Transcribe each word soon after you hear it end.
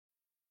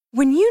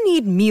When you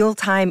need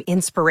mealtime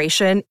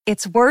inspiration,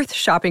 it's worth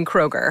shopping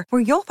Kroger,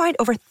 where you'll find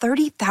over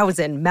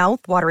 30,000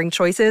 mouth-watering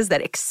choices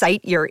that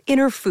excite your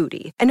inner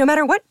foodie. And no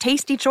matter what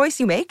tasty choice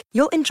you make,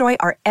 you'll enjoy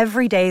our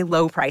everyday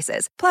low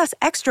prices, plus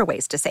extra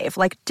ways to save,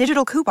 like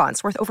digital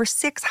coupons worth over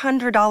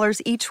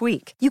 $600 each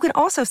week. You can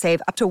also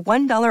save up to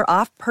 $1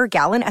 off per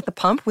gallon at the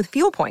pump with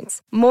fuel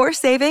points. More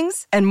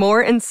savings and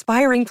more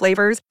inspiring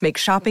flavors make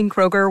shopping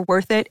Kroger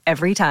worth it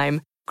every time.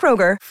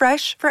 Kroger,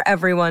 fresh for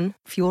everyone.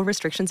 Fuel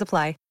restrictions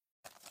apply.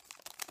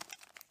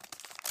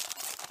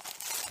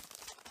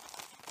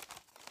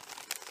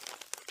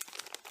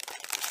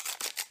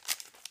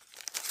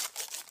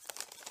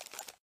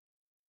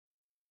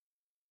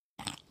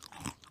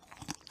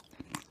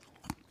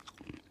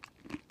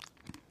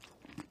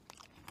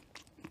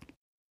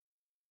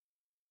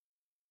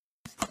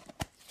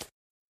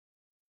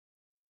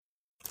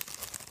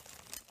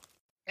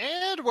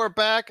 And we're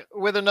back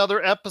with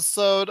another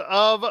episode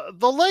of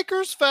the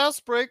Lakers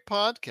Fast Break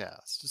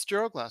podcast. It's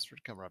Gerald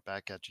Glassford coming right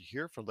back at you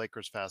here for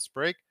Lakers Fast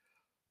Break.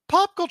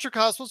 Pop Culture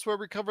Cosmos, where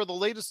we cover the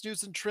latest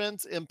news and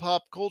trends in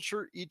pop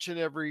culture each and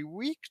every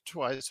week,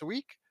 twice a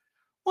week,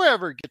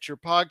 wherever you get your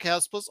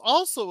podcast. Plus,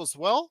 also as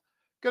well,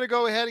 going to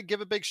go ahead and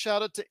give a big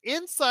shout out to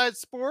Inside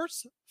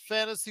Sports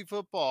Fantasy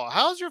Football.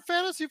 How's your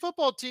fantasy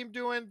football team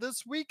doing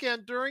this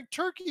weekend during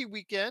Turkey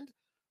weekend?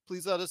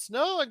 Please let us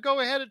know and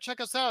go ahead and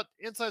check us out,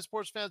 Inside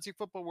Sports Fantasy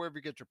Football, wherever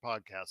you get your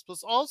podcast.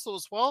 Plus, also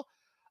as well,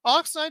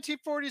 Ox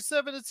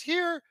 1947 is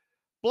here.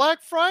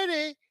 Black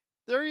Friday,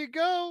 there you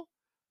go.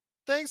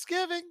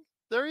 Thanksgiving,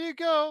 there you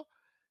go.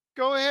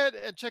 Go ahead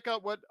and check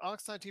out what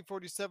Ox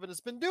 1947 has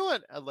been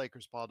doing at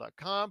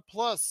LakersBall.com.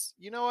 Plus,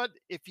 you know what?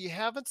 If you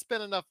haven't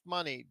spent enough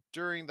money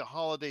during the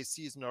holiday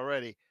season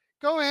already,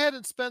 go ahead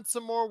and spend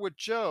some more with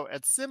Joe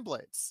at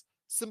Simblades,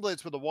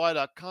 Simblades with a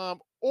Y.com,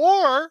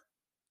 or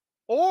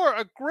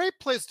a great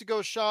place to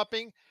go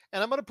shopping,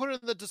 and I'm going to put it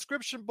in the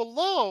description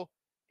below,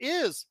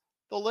 is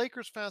the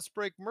Lakers Fast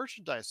Break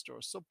merchandise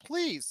store. So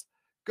please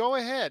go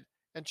ahead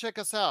and check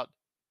us out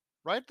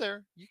right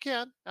there. You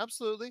can,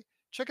 absolutely.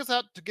 Check us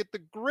out to get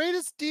the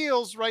greatest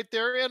deals right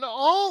there in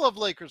all of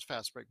Lakers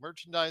Fast Break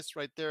merchandise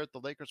right there at the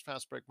Lakers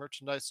Fast Break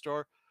merchandise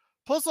store.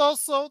 Plus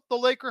also the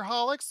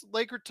Lakerholics,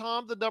 Laker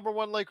Tom, the number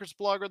one Lakers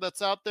blogger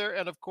that's out there,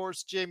 and of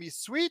course Jamie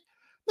Sweet,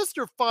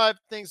 Mr. Five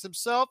Things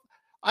himself.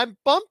 I'm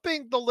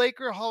bumping the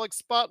Lakerholic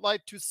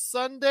spotlight to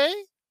Sunday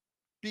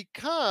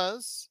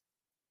because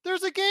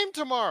there's a game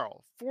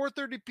tomorrow,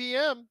 4:30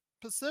 p.m.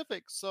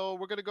 Pacific. So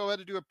we're going to go ahead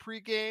and do a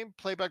pregame,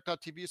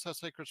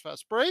 playback.tv/Lakers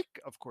Fast Break.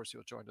 Of course,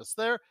 you'll join us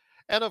there.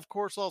 And of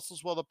course, also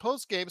as well, the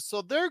postgame.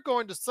 So they're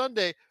going to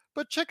Sunday,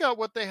 but check out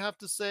what they have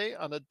to say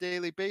on a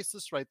daily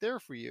basis right there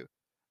for you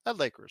at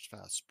Lakers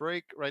Fast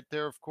Break. Right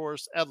there, of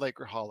course, at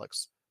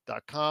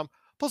Lakerholics.com.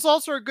 Plus,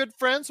 also our good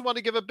friends want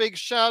to give a big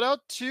shout out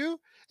to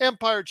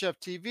Empire Jeff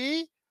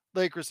TV,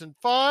 Lakers in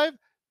 5,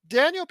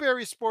 Daniel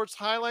Berry Sports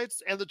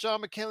Highlights, and the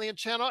John McCallion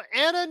channel,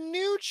 and a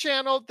new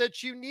channel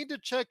that you need to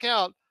check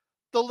out,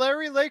 the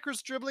Larry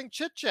Lakers Dribbling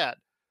Chit Chat.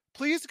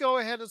 Please go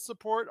ahead and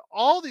support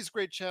all these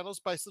great channels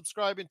by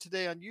subscribing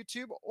today on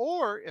YouTube,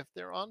 or if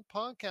they're on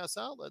podcast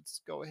outlets,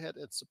 go ahead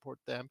and support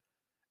them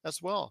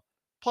as well.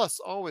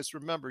 Plus, always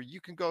remember, you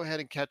can go ahead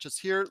and catch us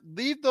here.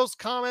 Leave those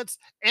comments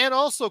and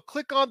also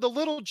click on the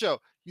little Joe.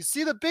 You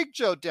see the big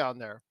Joe down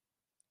there.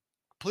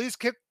 Please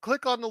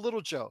click on the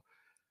little Joe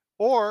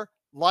or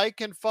like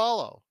and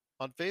follow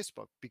on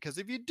Facebook, because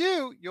if you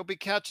do, you'll be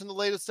catching the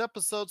latest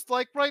episodes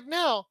like right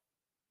now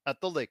at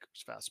the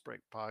Lakers Fast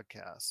Break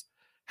podcast.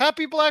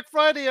 Happy Black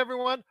Friday,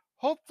 everyone.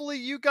 Hopefully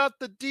you got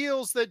the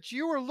deals that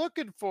you were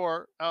looking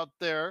for out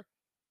there.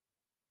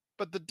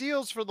 But the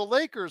deals for the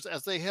Lakers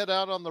as they head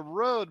out on the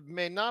road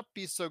may not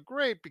be so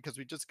great, because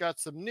we just got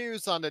some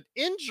news on an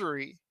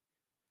injury.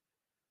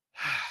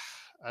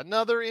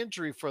 Another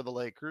injury for the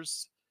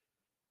Lakers.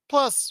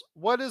 Plus,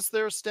 what is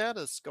their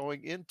status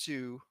going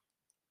into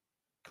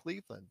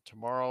Cleveland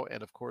tomorrow,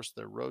 and of course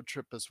their road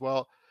trip as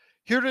well?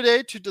 Here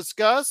today to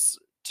discuss,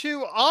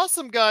 two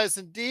awesome guys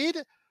indeed.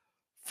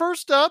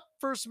 First up,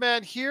 first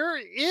man here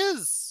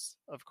is,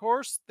 of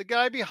course, the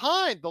guy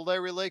behind the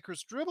Larry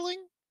Lakers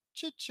Dribbling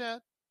Chit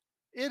Chat.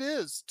 It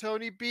is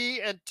Tony B.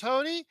 And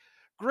Tony,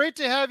 great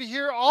to have you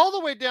here all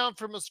the way down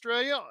from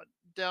Australia,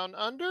 down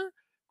under.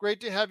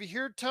 Great to have you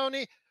here,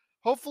 Tony.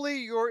 Hopefully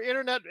your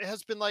internet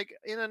has been like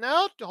in and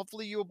out.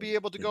 Hopefully you'll be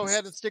able to go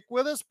ahead and stick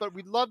with us, but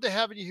we'd love to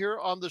have you here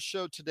on the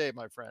show today,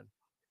 my friend.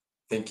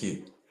 Thank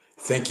you.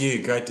 Thank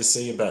you. Great to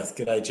see you both.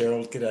 G'day,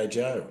 Gerald. G'day,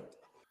 Joe.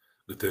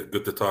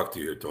 Good to talk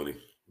to you, Tony.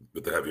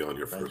 Good to have you on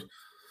here first.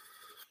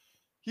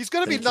 He's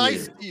going to be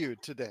nice to you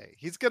today.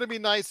 He's going to be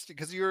nice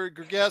because your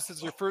guest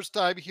is your first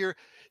time here.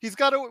 We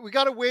got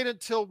to wait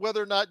until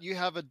whether or not you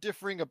have a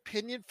differing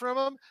opinion from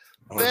him.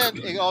 Then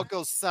it all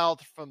goes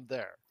south from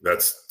there.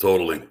 That's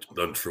totally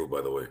untrue, by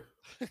the way.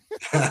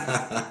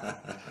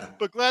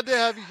 But glad to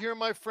have you here,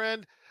 my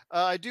friend.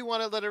 I do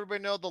want to let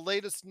everybody know the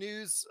latest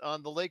news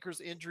on the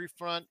Lakers injury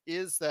front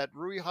is that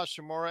Rui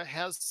Hachimura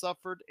has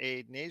suffered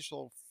a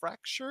nasal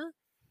fracture.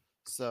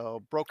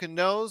 So broken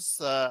nose.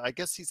 I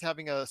guess he's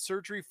having a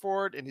surgery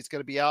for it, and he's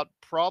going to be out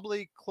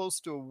probably close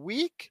to a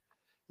week,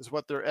 is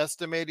what they're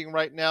estimating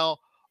right now.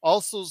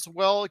 Also, as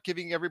well,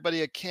 giving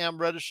everybody a Cam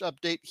Reddish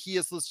update. He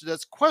is listed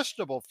as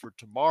questionable for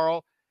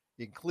tomorrow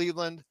in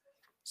Cleveland.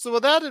 So,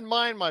 with that in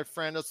mind, my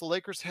friend, as the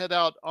Lakers head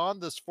out on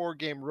this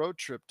 4-game road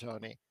trip,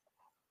 Tony,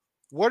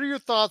 what are your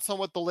thoughts on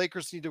what the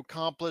Lakers need to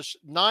accomplish?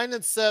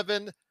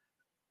 9-7,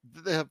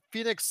 the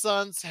Phoenix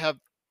Suns have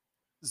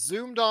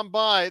zoomed on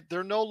by.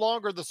 They're no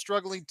longer the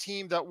struggling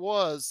team that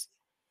was.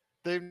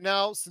 They've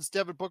now, since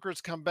Devin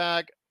Booker's come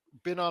back,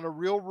 been on a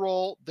real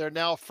roll. They're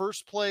now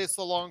first place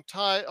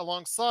alongside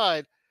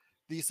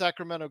the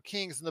Sacramento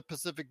Kings in the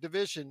Pacific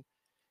Division.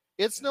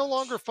 It's no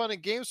longer fun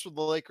and games for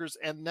the Lakers,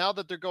 and now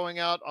that they're going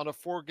out on a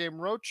 4-game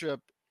road trip,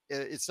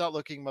 it's not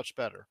looking much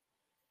better.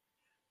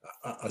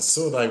 I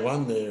saw they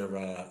won their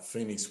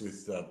Phoenix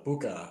with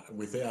Booker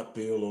without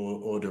Beal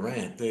or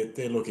Durant.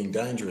 They're looking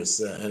dangerous,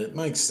 and it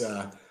makes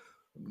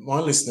my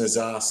listeners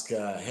ask,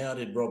 how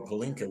did Rob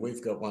Pelinka?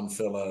 We've got one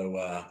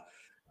fellow,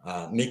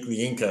 Nick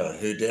Lienka,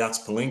 who doubts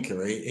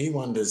Pelinka. He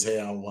wonders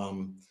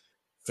how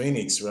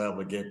Phoenix were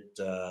able to get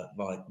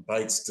like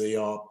Bates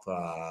Diop,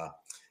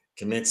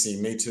 Kemetse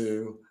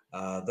Mitu,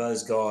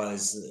 those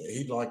guys.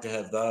 He'd like to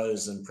have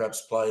those and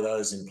perhaps play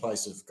those in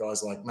place of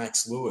guys like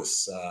Max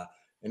Lewis.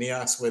 And he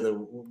asks whether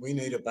we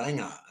need a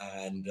banger,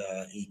 and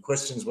he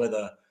questions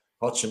whether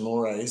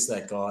Hachimura is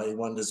that guy. He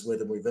wonders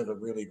whether we've ever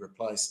really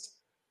replaced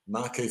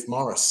Markieff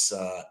Morris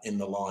in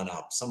the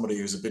lineup, somebody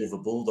who's a bit of a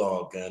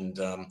bulldog and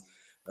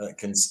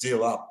can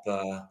steal up,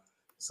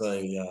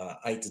 say,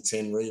 8 to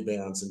 10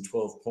 rebounds and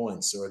 12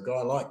 points, or a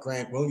guy like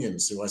Grant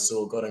Williams, who I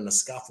saw got in a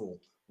scuffle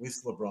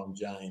with LeBron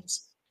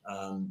James.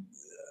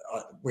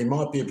 We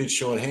might be a bit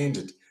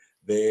short-handed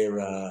there,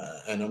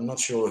 and I'm not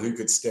sure who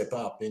could step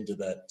up into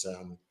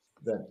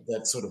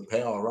that sort of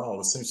power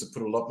role. It seems to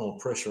put a lot more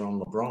pressure on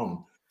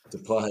LeBron to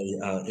play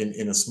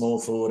in a small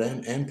forward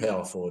and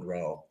power forward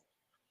role.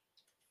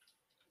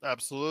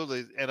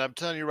 Absolutely. And I'm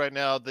telling you right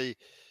now, the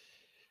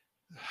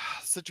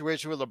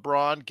situation with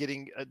LeBron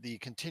getting the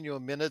continual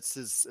minutes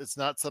is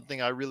not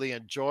something I really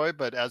enjoy.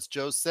 But as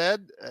Joe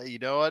said, you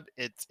know what?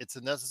 It's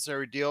a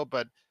necessary deal,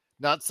 but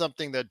not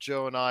something that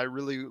Joe and I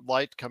really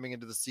liked coming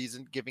into the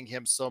season, giving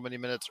him so many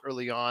minutes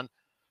early on.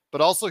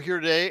 But also here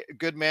today, a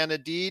good man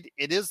indeed.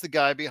 It is the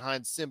guy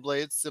behind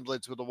Simblades,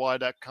 Simblades with a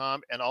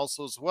Y.com, and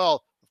also as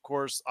well, of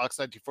course,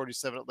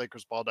 Ox1947 at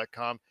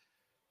LakersBall.com.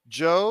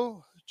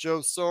 Joe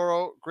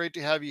Soro, great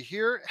to have you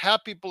here.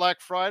 Happy Black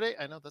Friday.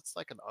 I know that's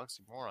like an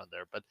oxymoron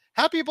there, but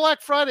happy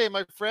Black Friday,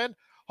 my friend.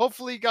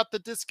 Hopefully you got the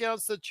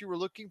discounts that you were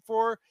looking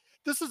for.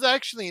 This is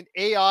actually an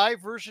AI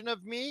version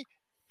of me,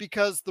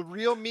 because the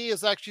real me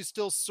is actually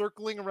still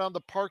circling around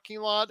the parking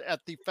lot at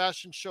the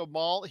Fashion Show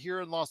Mall here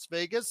in Las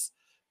Vegas.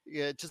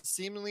 Yeah, just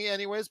seemingly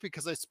anyways,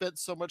 because I spent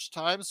so much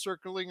time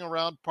circling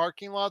around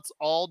parking lots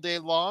all day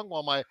long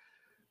while my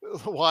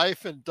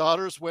wife and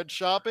daughters went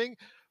shopping.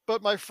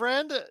 But my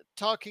friend,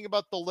 talking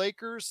about the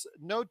Lakers,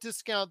 no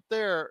discount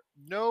there,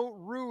 no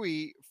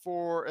Rui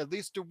for at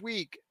least a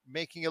week,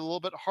 making it a little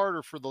bit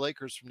harder for the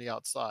Lakers from the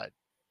outside.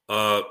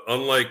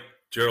 Unlike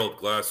Gerald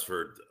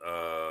Glassford,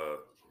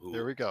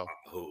 there we go,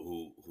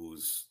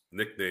 whose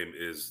nickname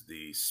is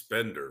the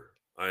Spender,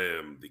 I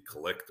am the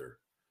Collector.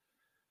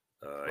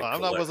 I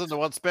wasn't the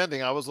one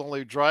spending. I was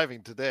only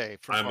driving today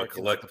from I'm a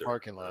collector. The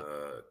parking lot.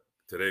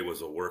 Today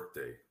was a work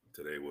day.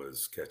 Today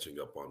was catching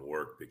up on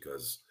work,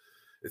 because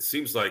it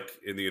seems like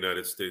in the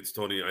United States,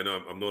 Tony, I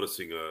know I'm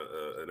noticing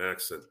an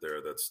accent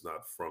there that's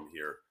not from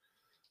here.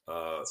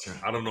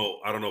 I don't know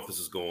if this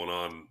is going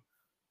on.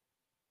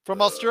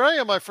 From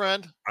Australia, my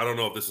friend. I don't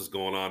know if this is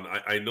going on.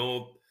 I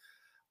know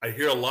I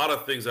hear a lot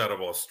of things out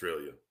of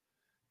Australia,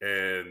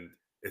 and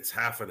it's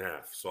half and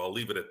half. So I'll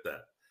leave it at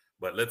that.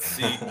 But let's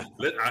see.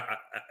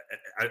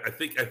 I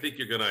think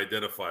you're going to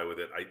identify with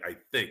it. I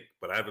think,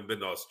 but I haven't been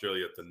to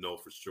Australia to know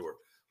for sure.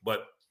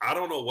 But I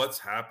don't know what's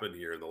happened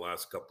here in the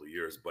last couple of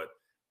years. But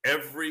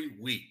every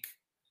week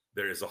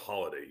there is a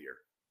holiday here.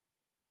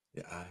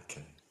 Yeah.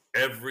 Okay.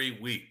 Every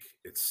week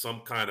it's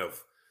some kind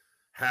of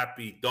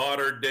happy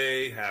daughter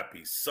day,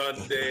 happy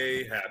son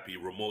day, happy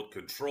remote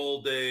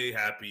control day,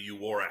 happy you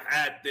wore a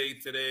hat day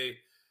today.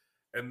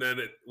 And then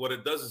what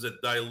it does is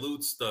it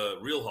dilutes the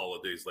real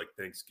holidays like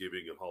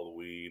Thanksgiving and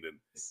Halloween. And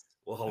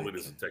well, Halloween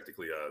isn't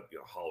technically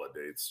a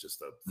holiday. It's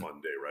just a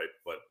fun day, right?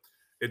 But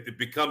it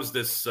becomes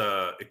this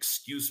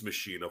excuse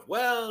machine of,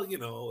 well,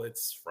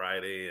 it's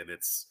Friday and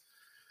it's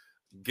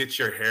get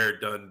your hair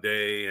done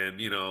day and,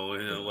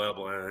 blah,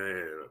 blah.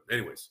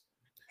 Anyways,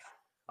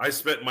 I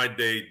spent my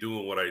day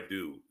doing what I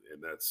do,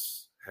 and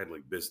that's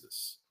handling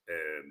business,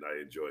 and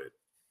I enjoy it.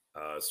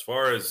 As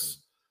far as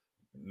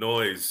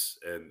noise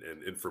and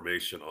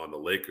information on the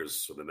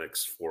Lakers for the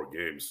next 4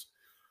 games,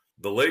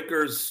 the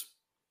Lakers,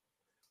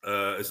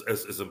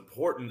 as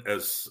important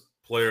as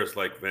players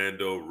like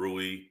Vando,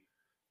 Rui,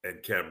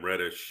 and Cam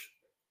Reddish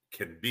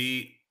can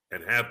be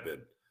and have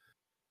been,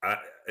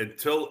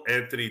 until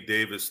Anthony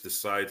Davis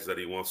decides that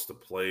he wants to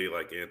play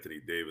like Anthony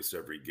Davis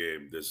every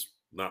game, there's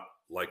not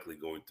likely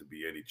going to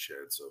be any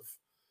chance of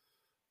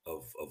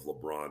of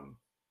LeBron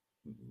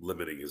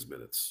limiting his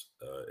minutes.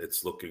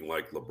 It's looking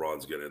like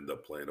LeBron's going to end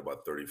up playing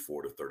about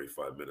 34 to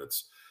 35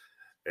 minutes.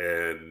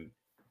 And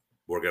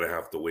we're going to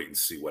have to wait and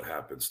see what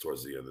happens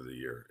towards the end of the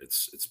year.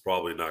 It's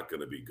probably not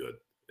going to be good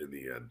in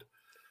the end.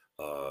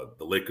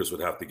 The Lakers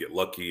would have to get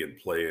lucky and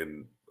play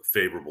in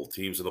favorable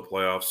teams in the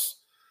playoffs,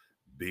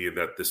 being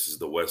that this is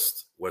the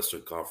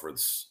Western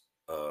Conference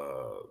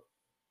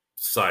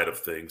side of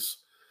things.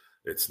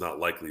 It's not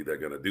likely they're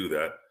going to do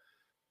that.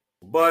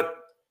 But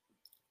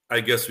I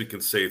guess we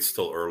can say it's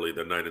still early.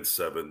 They're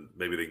 9-7.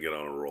 Maybe they can get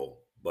on a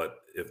roll. But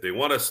if they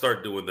want to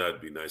start doing that,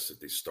 it'd be nice if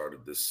they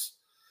started this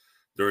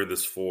during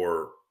this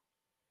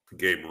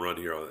 4-game run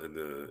here on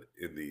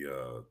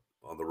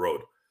the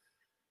road.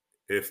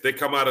 If they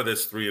come out of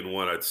this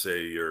 3-1, I'd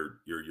say you're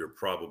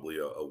probably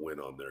a win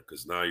on there,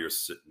 because now you're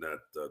sitting at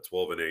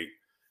 12-8,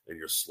 and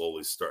you're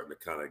slowly starting to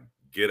kind of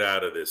get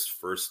out of this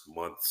first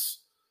month's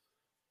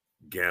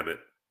gamut.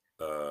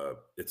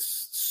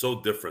 It's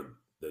so different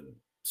than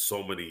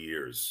so many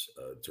years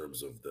in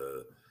terms of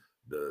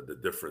the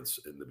difference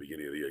in the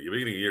beginning of the year. Your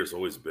beginning of the year has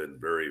always been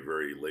very,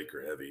 very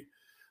Laker heavy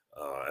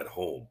at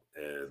home,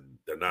 and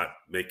they're not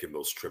making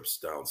those trips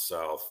down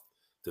south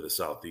to the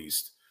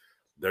southeast.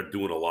 They're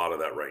doing a lot of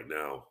that right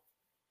now,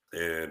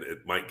 and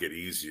it might get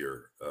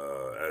easier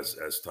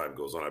as time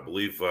goes on. I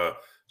believe,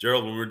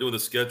 Gerald, when we were doing the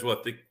schedule,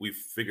 I think we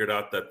figured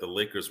out that the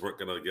Lakers weren't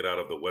going to get out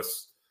of the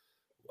West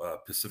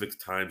Pacific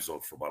time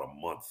zone for about a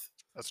month.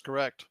 That's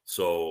correct.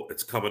 So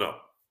it's coming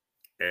up.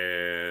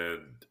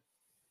 And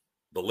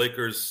the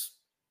Lakers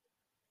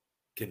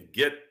can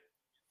get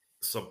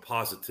some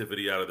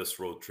positivity out of this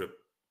road trip.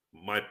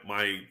 My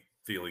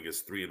feeling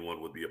is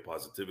 3-1 would be a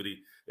positivity.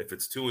 If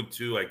it's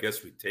 2-2, I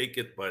guess we take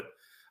it. But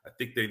I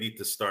think they need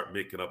to start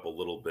making up a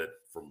little bit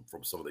from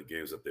some of the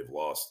games that they've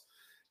lost.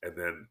 And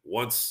then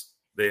once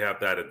they have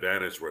that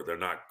advantage where they're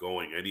not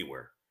going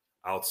anywhere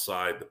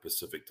outside the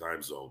Pacific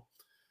time zone,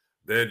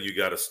 then you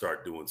got to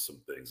start doing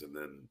some things. And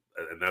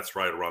that's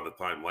right around the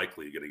time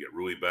likely you're going to get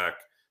Rui back.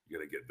 You're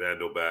going to get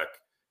Vando back,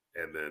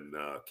 and then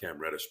Cam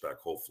Reddish back,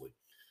 hopefully.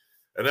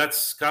 And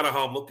that's kind of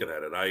how I'm looking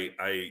at it.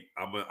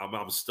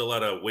 I'm still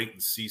at a wait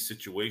and see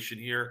situation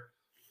here.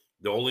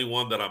 The only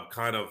one that I'm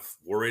kind of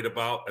worried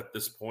about at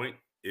this point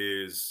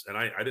is, and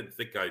I didn't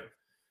think I'd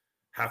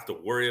have to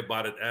worry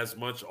about it as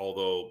much,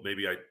 although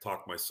maybe I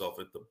talked myself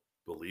into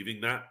believing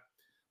that.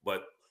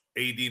 But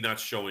AD not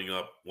showing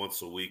up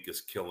once a week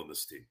is killing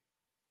this team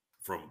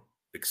from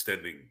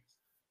extending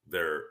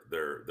their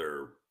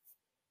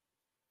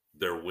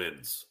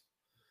wins.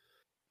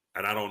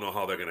 And I don't know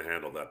how they're going to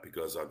handle that,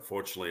 because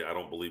unfortunately I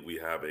don't believe we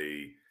have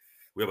a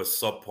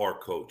subpar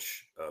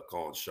coach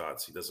calling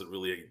shots. He doesn't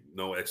really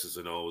know X's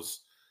and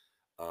O's.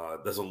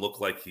 Doesn't look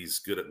like he's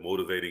good at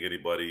motivating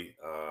anybody.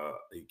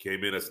 He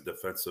came in as a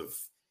defensive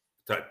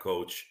type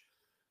coach.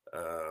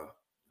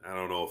 I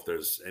don't know if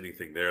there's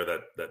anything there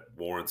that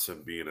warrants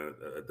him being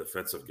a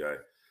defensive guy.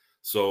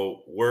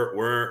 So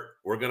we're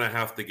going to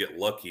have to get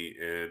lucky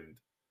and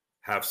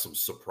have some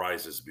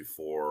surprises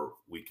before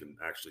we can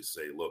actually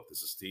say, look,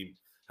 does this team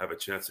have a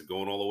chance of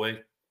going all the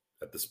way?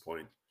 At this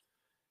point,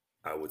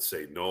 I would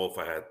say no if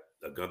I had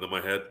a gun to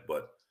my head,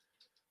 but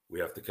we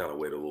have to kind of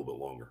wait a little bit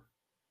longer.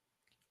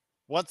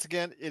 Once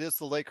again, it is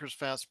the Lakers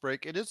Fast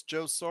Break. It is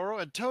Joe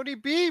Soro and Tony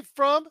B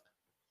from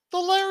the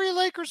Larry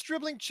Lakers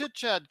Dribbling Chit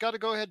Chat. Got to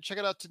go ahead and check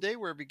it out today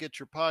wherever you get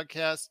your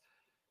podcasts.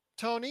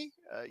 Tony,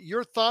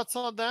 your thoughts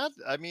on that?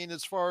 I mean,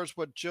 as far as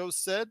what Joe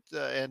said,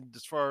 and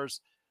as far as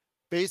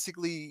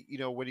basically,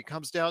 when it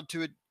comes down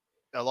to it,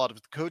 a lot of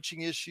the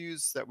coaching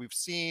issues that we've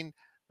seen,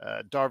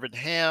 Darvin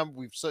Ham,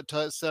 we've said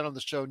on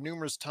the show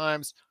numerous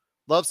times,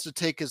 loves to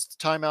take his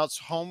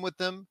timeouts home with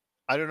him.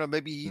 I don't know,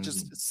 maybe he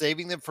just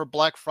saving them for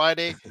Black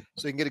Friday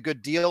so he can get a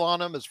good deal on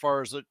them, as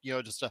far as,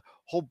 just a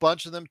whole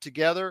bunch of them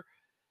together.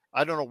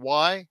 I don't know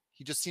why.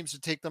 He just seems to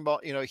take them all.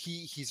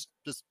 He's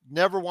just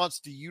never wants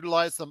to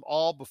utilize them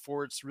all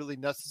before it's really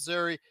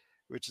necessary,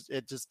 which is,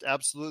 it just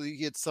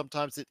absolutely,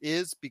 sometimes it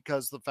is,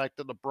 because the fact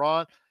that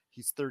LeBron,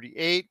 he's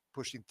 38,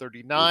 pushing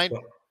 39.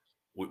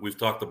 We've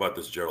talked about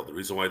this, Gerald. The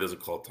reason why he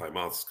doesn't call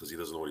timeouts is because he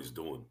doesn't know what he's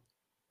doing.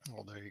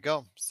 Well, there you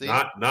go. See,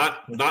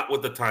 not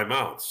with the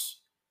timeouts.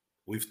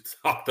 We've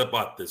talked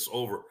about this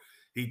over.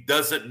 He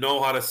doesn't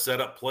know how to set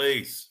up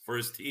plays for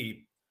his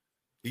team.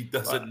 He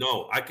doesn't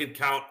know. I can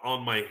count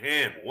on my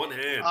hand, one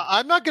hand.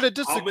 I'm not going to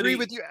disagree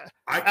with you.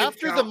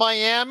 After the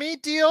Miami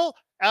deal,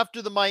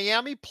 after the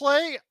Miami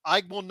play,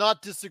 I will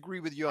not disagree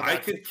with you on that. I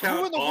can count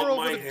Who in the on world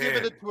my would have hand.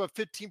 given it to a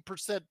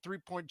 15%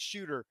 three-point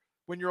shooter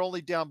when you're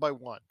only down by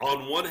one?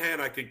 On one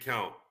hand, I can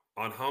count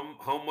on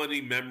how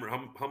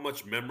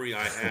much memory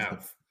I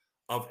have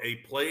of a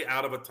play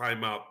out of a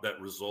timeout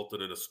that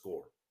resulted in a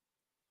score.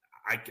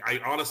 I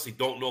honestly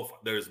don't know if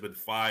there's been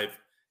 5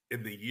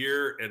 in the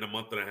year and a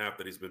month and a half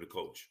that he's been a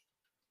coach.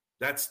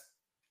 That's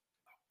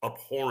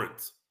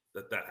abhorrent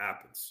that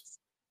happens.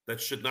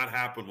 That should not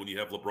happen when you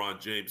have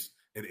LeBron James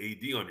and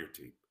AD on your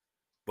team.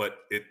 But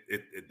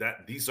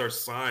these are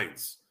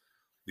signs.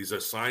 These are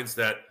signs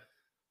that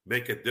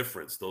make a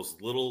difference. Those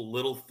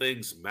little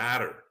things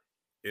matter.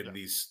 in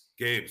these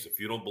games. If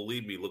you don't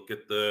believe me, look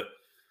at the.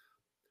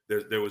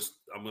 There was.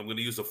 I'm going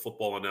to use a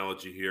football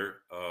analogy here,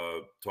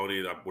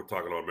 Tony. We're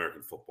talking about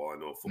American football. I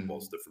know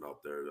football's different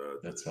out there.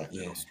 That's right.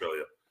 In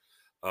Australia.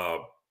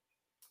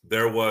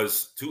 There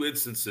was 2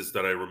 instances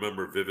that I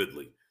remember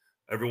vividly.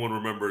 Everyone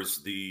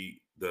remembers the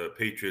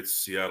Patriots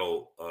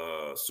Seattle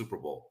Super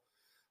Bowl.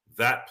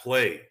 That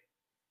play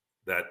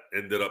that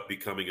ended up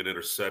becoming an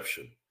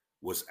interception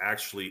was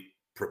actually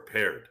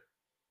prepared.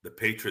 The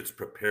Patriots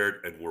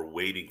prepared and were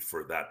waiting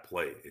for that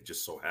play. It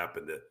just so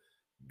happened to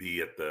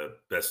be at the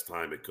best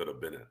time it could have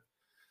been at.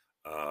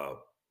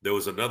 There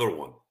was another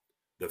one,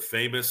 the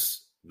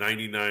famous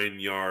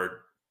 99-yard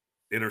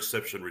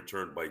interception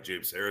return by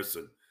James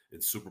Harrison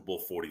in Super Bowl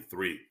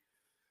 43.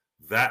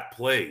 That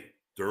play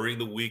during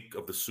the week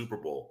of the Super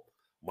Bowl,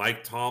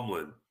 Mike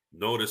Tomlin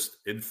noticed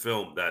in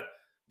film that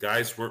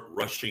guys weren't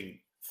rushing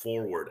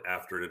forward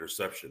after an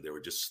interception. They were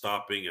just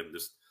stopping and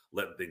just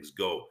letting things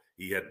go.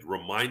 He had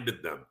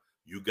reminded them,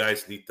 you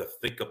guys need to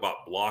think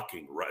about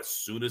blocking right as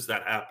soon as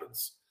that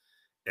happens.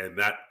 And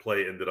that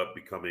play ended up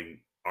becoming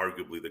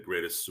arguably the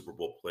greatest Super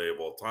Bowl play of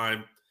all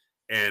time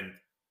and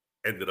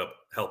ended up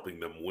helping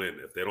them win.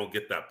 If they don't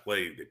get that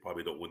play, they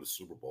probably don't win the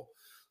Super Bowl.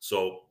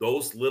 So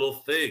those little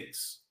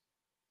things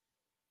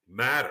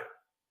matter.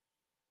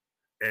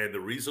 And the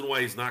reason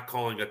why he's not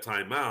calling a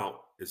timeout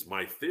is,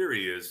 my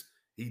theory is,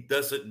 he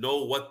doesn't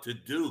know what to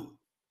do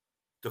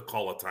to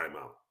call a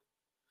timeout.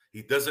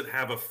 He doesn't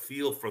have a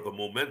feel for the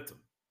momentum.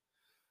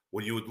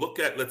 When you would look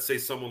at, let's say,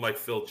 someone like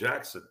Phil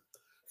Jackson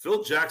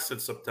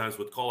sometimes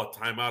would call a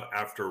timeout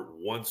after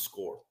one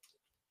score.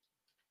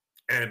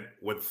 And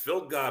when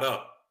Phil got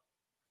up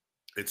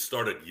and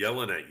started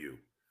yelling at you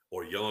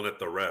or yelling at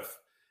the ref,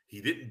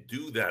 he didn't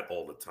do that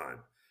all the time.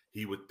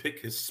 He would pick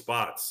his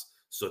spots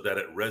so that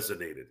it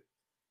resonated.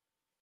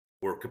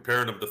 We're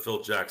comparing him to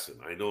Phil Jackson.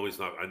 I know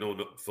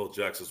Phil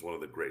Jackson's one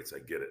of the greats. I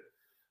get it.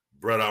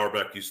 Brett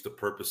Auerbach used to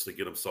purposely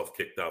get himself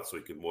kicked out so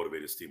he could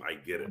motivate his team. I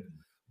get it.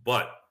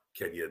 But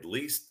can you at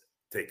least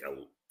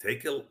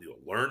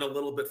learn a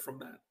little bit from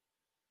that?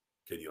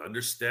 Can you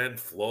understand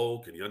flow?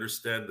 Can you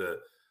understand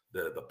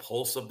the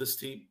pulse of this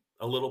team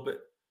a little bit?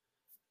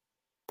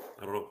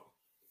 I don't know.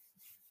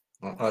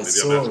 I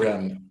saw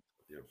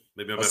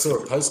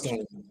a post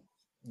game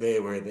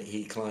there where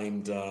he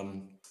claimed,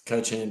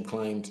 Coach Hand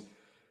claimed,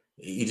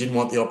 he didn't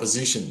want the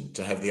opposition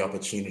to have the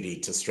opportunity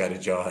to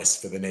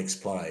strategize for the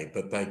next play,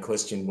 but they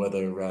questioned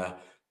whether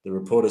the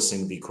reporters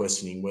seemed to be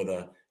questioning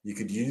whether you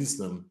could use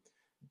them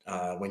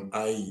when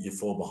A, you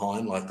fall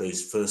behind like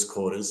these first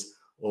quarters,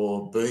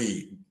 or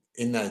B,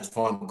 in that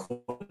final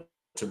quarter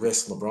to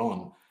rest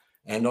LeBron.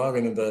 And I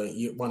remember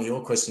one of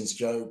your questions,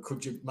 Joe,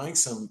 could you make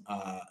some,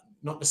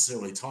 not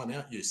necessarily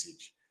timeout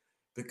usage,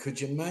 but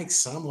could you make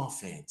some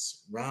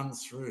offense run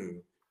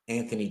through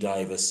Anthony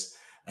Davis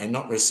and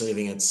not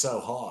receiving it so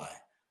high?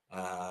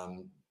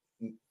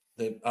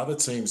 The other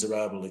teams are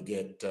able to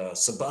get,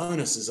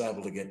 Sabonis is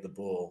able to get the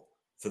ball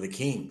for the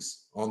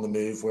Kings on the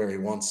move where he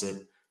wants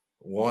it.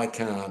 Why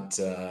can't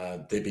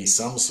there be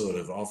some sort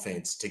of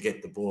offense to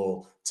get the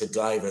ball to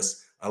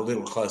Davis a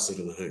little closer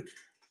to the hoop?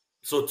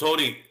 So,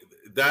 Tony,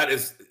 that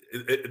is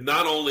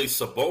not only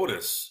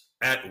Sabonis,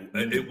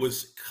 it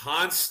was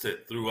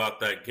constant throughout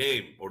that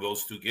game or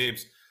those 2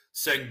 games.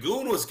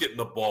 Sengun was getting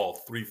the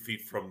ball 3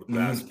 feet from the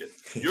basket.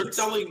 You're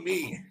telling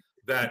me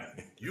that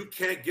you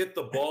can't get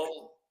the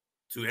ball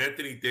to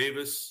Anthony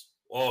Davis?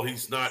 Oh,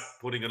 he's not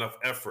putting enough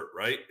effort,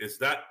 right? Is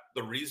that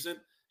the reason?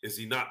 Is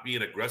he not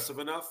being aggressive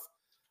enough?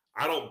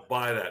 I don't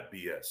buy that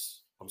BS.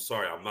 I'm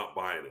sorry, I'm not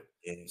buying it.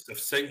 If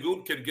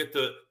Sengun can get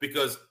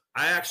because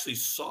I actually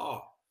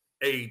saw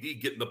AD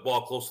getting the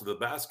ball close to the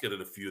basket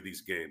in a few of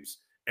these games,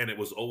 and it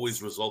was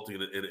always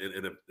resulting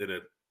in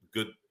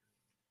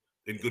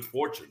good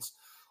fortunes.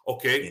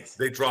 Okay, yes.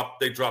 They drop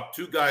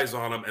 2 guys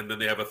on him, and then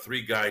they have a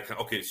 3-guy.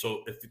 Okay,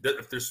 so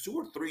if there's 2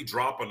 or 3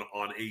 dropping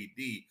on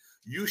AD,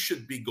 you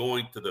should be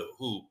going to the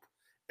hoop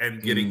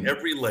and getting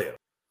every layup.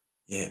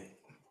 Yeah.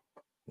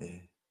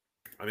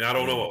 I mean, I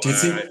don't know. Do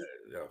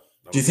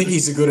you think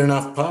he's a good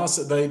enough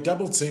passer? They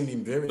double teamed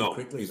him very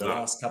quickly the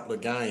last couple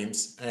of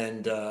games,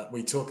 and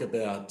we talk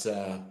about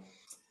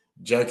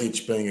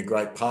Jokic being a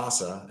great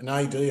passer. And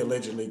AD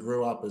allegedly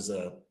grew up as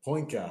a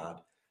point guard,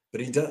 but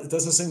he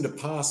doesn't seem to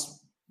pass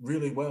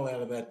really well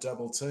out of that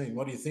double team.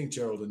 What do you think,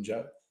 Gerald and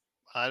Joe?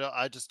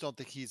 I just don't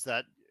think he's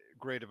that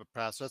great of a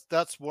passer.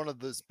 That's one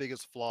of his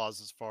biggest flaws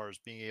as far as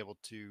being able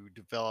to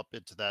develop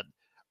into that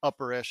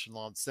upper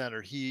echelon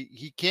center.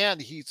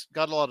 He's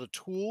got a lot of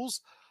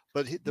tools,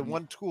 but the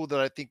one tool that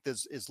I think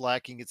is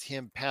lacking is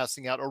him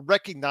passing out or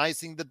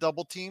recognizing the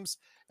double teams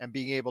and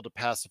being able to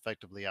pass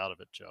effectively out of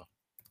it, Joe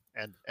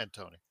and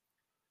Tony.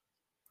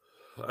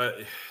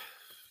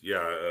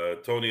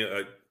 Tony,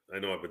 I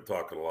know I've been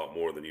talking a lot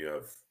more than you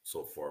have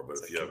so far, but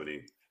if you have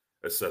any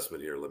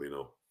assessment here, let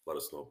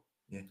us know.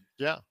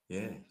 Yeah.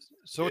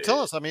 So tell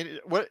us, I mean,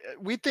 what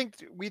we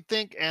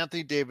think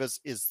Anthony Davis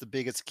is the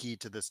biggest key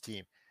to this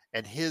team,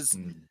 and his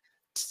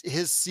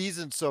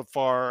season so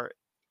far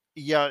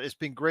Yeah, it's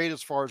been great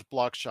as far as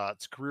block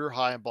shots, career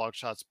high in block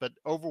shots, but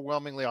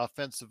overwhelmingly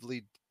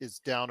offensively is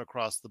down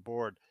across the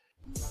board.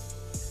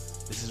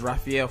 This is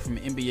Raphael from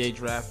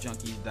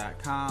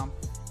NBADraftJunkies.com,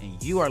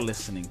 and you are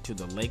listening to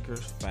the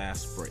Lakers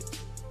Fast Break.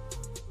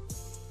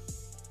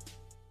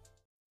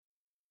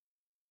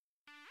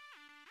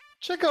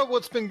 Check out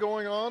what's been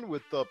going on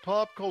with the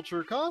Pop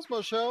Culture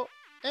Cosmos Show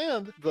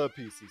and the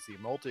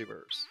PCC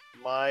Multiverse.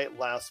 My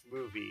last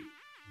movie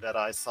that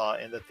I saw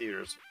in the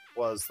theaters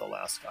was The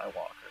Last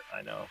Skywalker.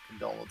 I know,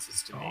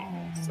 condolences to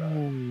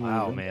me.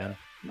 Wow, man.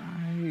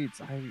 Right.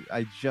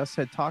 I just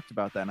had talked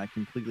about that, and I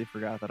completely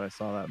forgot that I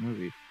saw that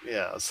movie.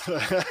 Yes. It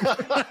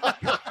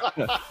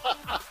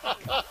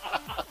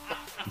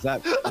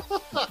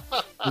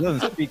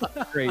doesn't speak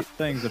great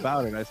things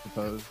about it, I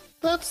suppose.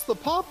 That's the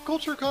Pop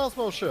Culture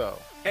Cosmos Show.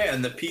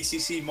 And the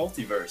PCC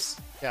Multiverse.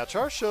 Catch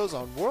our shows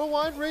on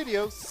Worldwide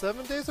Radio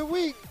 7 days a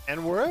week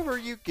and wherever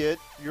you get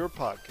your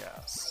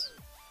podcasts.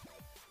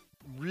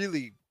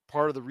 Really,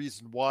 part of the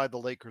reason why the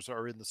Lakers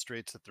are in the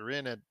straits that they're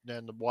in and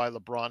why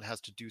LeBron has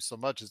to do so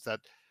much is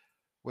that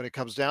when it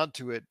comes down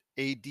to it,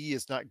 AD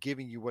is not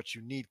giving you what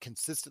you need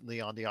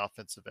consistently on the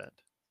offensive end.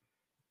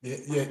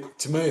 Yeah.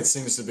 To me, it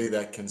seems to be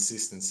that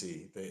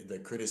consistency. The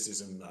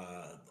criticism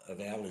of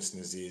our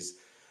listeners is,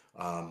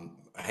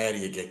 how do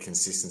you get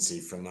consistency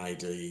from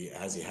AD?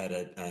 Has he had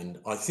it? And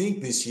I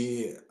think this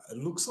year it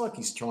looks like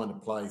he's trying to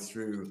play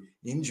through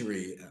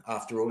injury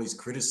after all his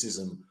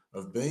criticism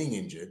of being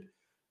injured,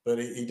 but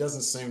he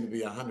doesn't seem to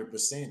be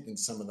 100% in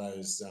some of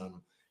those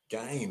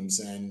games,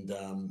 and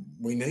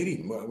we need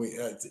him.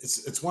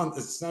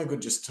 It's no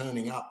good just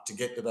turning up to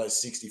get to those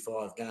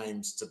 65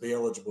 games to be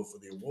eligible for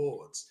the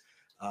awards.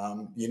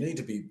 We need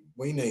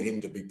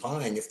him to be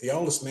playing. If the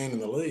oldest man in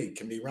the league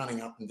can be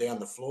running up and down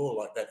the floor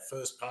like that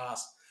first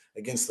pass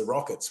against the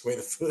Rockets, where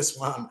the first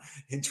one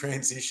in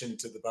transition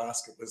to the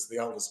basket was the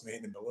oldest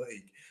man in the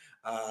league,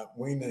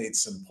 we need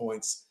some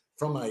points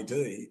from AD,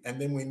 and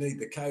then we need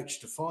the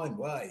coach to find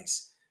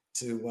ways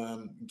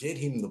to get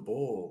him the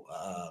ball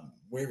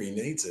where he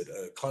needs it,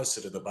 closer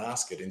to the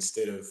basket,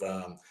 instead of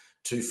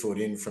 2 foot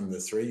in from the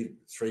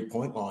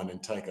three-point line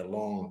and take a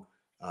long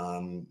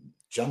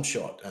jump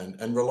shot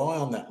and rely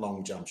on that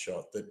long jump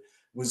shot that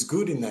was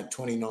good in that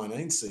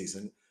 2019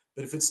 season.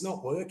 But if it's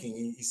not working,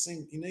 we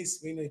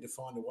need to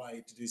find a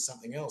way to do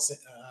something else.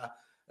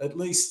 At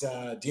least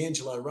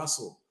D'Angelo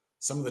Russell,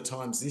 some of the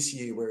times this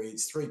year where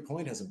his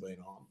 3-point hasn't been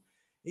on,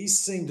 he's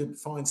seemed to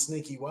find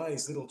sneaky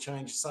ways, subtle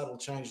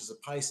changes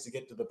of pace to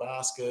get to the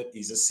basket.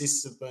 His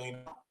assists have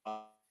been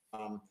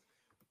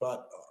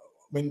but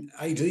when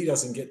AD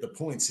doesn't get the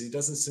points, there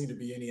doesn't seem to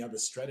be any other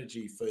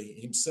strategy for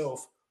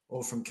himself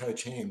or from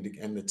Coach Ham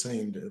and the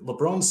team.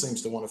 LeBron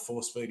seems to want to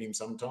force feed him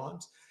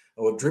sometimes,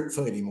 or drip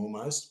feed him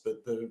almost,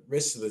 but the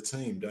rest of the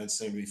team don't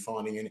seem to be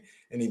finding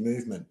any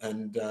movement.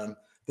 And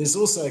there's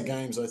also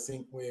games, I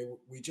think, where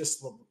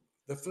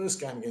the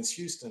first game against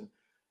Houston,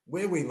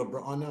 where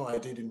I know I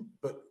didn't,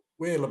 but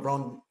where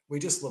we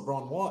just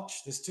LeBron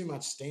watch. There's too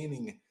much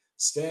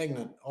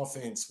stagnant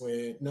offense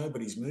where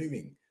nobody's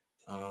moving.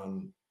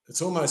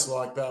 It's almost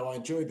like, though, I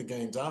enjoyed the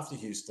games after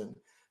Houston,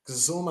 because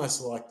it's almost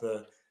like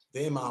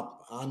them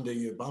up under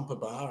your bumper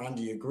bar,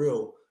 under your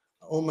grill,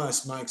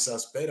 almost makes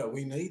us better.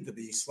 We need to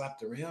be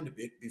slapped around a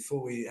bit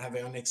before we have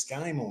our next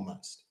game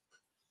almost.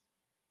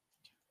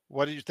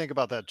 What do you think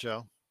about that,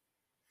 Joe?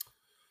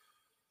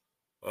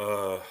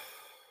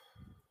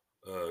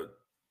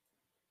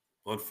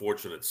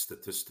 Unfortunate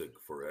statistic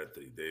for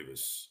Anthony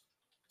Davis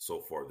so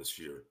far this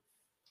year.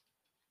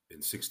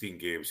 In 16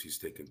 games, he's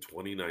taken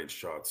 29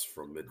 shots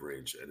from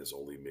mid-range and has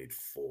only made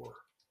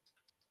 4.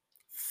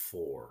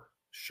 4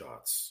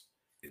 shots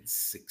in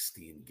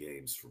 16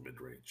 games from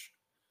mid-range.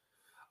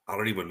 I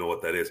don't even know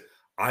what that is.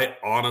 I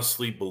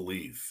honestly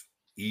believe,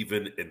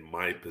 even in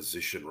my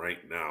position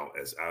right now,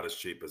 as out of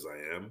shape as I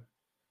am,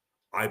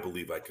 I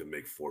believe I can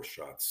make 4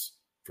 shots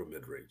from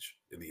mid-range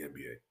in the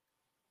NBA.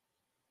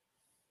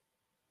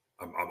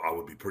 I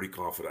would be pretty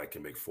confident I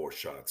can make 4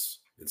 shots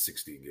in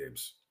 16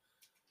 games.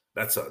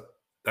 That's a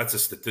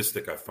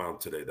statistic I found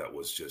today that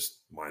was just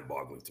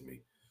mind-boggling to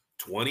me.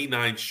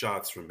 29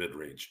 shots from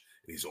mid-range,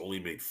 and he's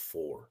only made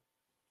 4.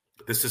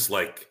 This is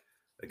like,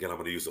 again, I'm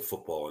going to use a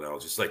football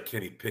analogy. It's like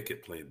Kenny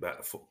Pickett playing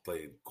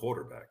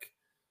quarterback.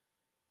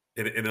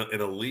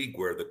 In a league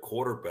where the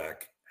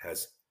quarterback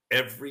has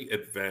every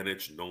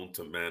advantage known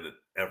to man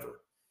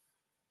ever.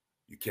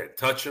 You can't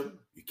touch him.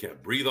 You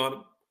can't breathe on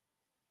him.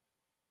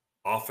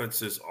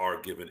 Offenses are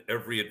given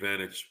every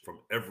advantage from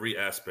every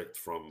aspect,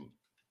 from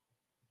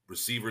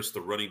receivers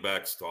to running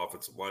backs to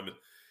offensive linemen,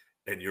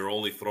 and you're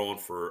only throwing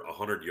for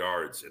 100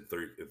 yards in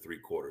 3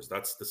 quarters.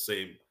 That's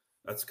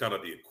kind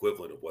of the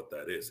equivalent of what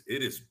that is.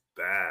 It is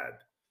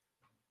bad.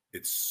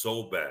 It's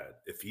so bad.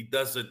 If he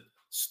doesn't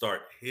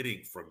start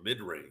hitting from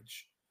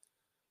mid-range,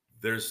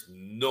 there's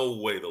no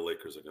way the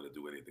Lakers are going to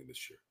do anything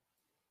this year,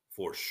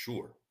 for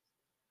sure.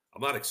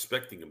 I'm not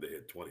expecting him to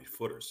hit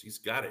 20-footers. He's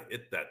got to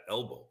hit that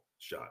elbow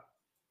shot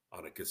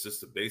on a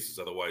consistent basis.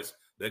 Otherwise,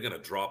 they're going to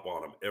drop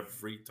on him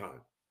every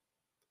time.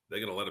 They're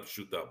going to let him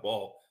shoot that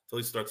ball until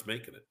he starts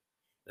making it.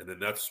 And then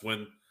that's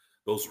when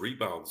those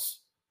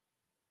rebounds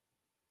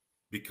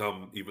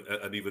become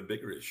an even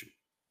bigger issue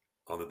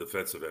on the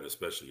defensive end,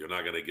 especially. You're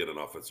not going to get an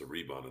offensive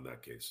rebound in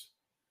that case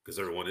because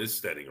everyone is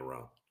standing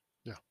around.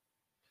 Yeah.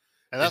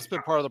 And that's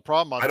been part of the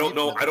problem. I don't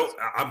know.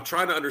 I'm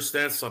trying to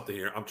understand something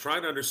here. I'm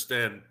trying to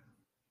understand,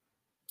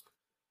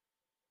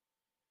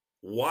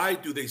 why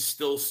do they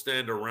still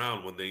stand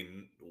around when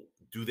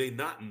do they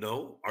not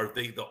know? Are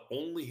they the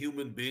only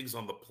human beings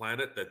on the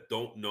planet that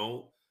don't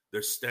know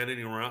they're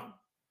standing around?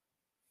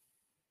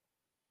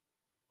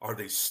 Are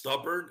they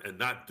stubborn and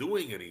not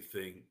doing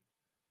anything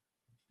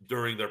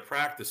during their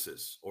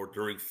practices or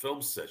during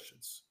film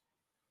sessions?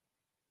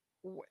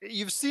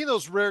 You've seen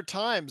those rare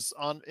times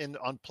on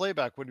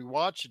playback when you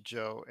watch it,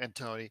 Joe and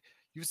Tony.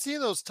 You've seen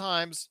those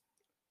times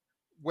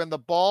when the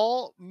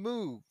ball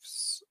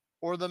moves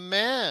or the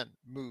man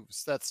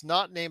moves that's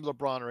not named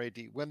LeBron or AD.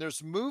 When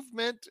there's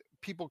movement,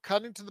 people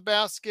cutting to the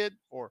basket,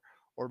 or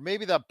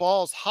maybe that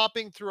ball's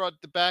hopping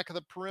throughout the back of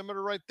the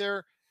perimeter right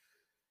there,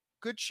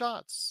 good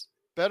shots,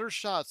 better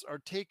shots are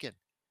taken,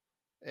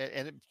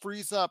 and it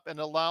frees up and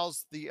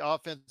allows the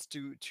offense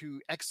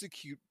to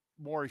execute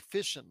more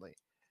efficiently.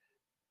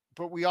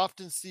 But we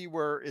often see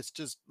where it's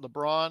just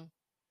LeBron,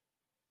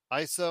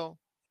 ISO,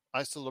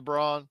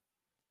 LeBron,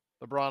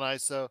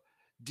 ISO.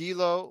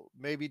 D'Lo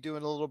maybe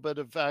doing a little bit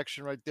of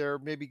action right there,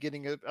 maybe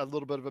getting a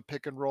little bit of a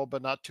pick and roll,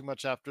 but not too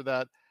much after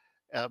that.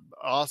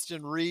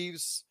 Austin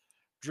Reeves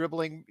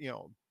dribbling,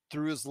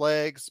 through his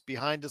legs,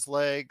 behind his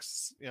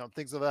legs,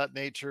 things of that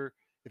nature.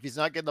 If he's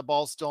not getting the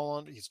ball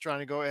stolen, he's trying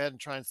to go ahead and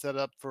try and set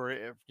up for,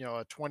 a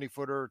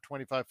 20-footer or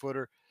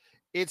 25-footer.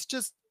 It's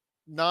just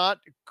not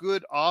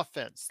good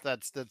offense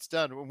that's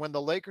done. When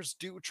the Lakers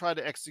do try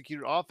to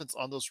execute offense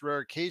on those rare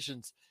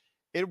occasions,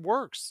 it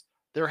works.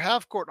 Their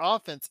half-court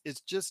offense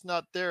is just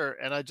not there,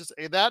 and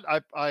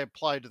I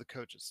apply to the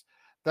coaches.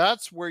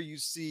 That's where you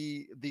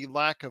see the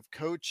lack of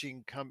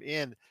coaching come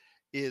in,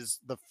 is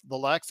the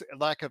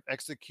lack of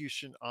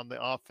execution on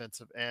the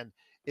offensive end.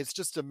 It's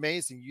just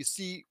amazing. You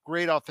see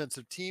great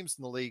offensive teams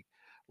in the league,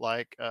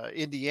 like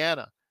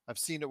Indiana. I've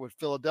seen it with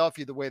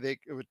Philadelphia, the way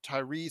with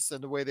Tyrese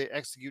and the way they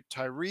execute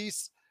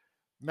Tyrese,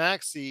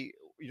 Maxey,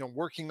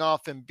 working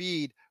off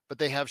Embiid, but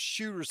they have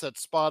shooters that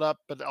spot up,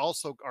 but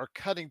also are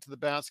cutting to the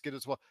basket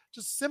as well.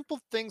 Just simple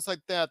things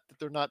like that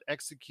they're not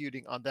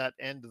executing on that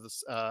end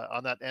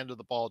of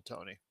the ball,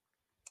 Tony.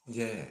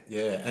 Yeah,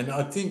 and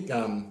I think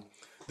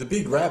the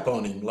big rap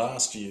on him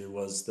last year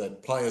was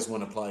that players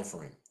want to play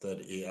for him,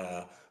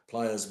 that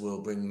players will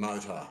bring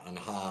motor and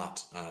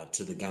heart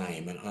to the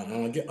game. And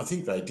I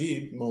think they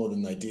did more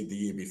than they did the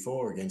year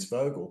before against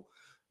Vogel.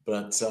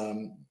 But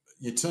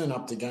you turn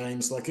up to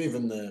games like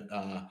even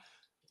the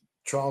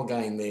trial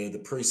game there, the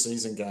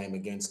preseason game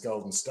against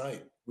Golden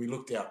State, we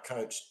looked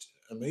out-coached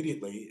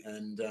immediately,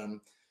 and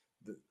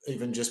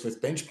even just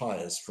with bench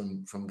players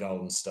from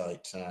Golden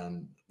State,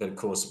 but of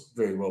course,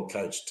 very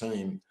well-coached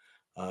team.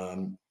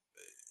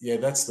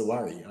 That's the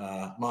worry.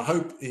 My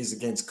hope is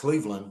against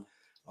Cleveland.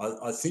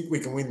 I think we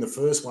can win the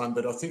first one,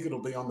 but I think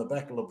it'll be on the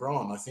back of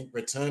LeBron. I think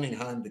returning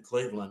home to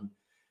Cleveland,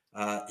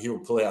 he'll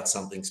pull out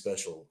something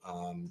special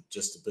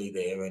just to be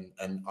there,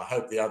 and I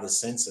hope the others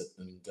sense it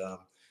and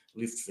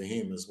lift for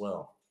him as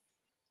well.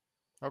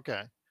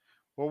 Okay.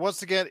 Well,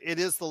 once again, it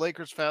is the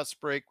Lakers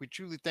Fast Break. We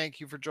truly thank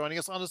you for joining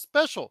us on a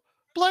special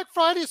Black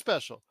Friday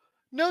special.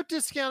 No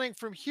discounting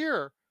from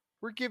here.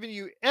 We're giving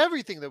you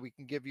everything that we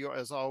can give you,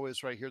 as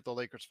always, right here at the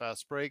Lakers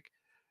Fast Break.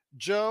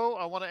 Joe,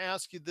 I want to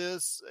ask you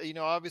this.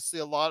 Obviously,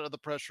 a lot of the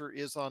pressure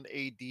is on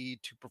AD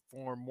to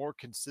perform more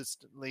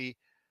consistently.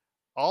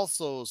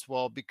 Also, as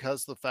well,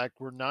 because of the fact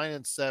we're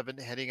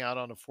 9-7 heading out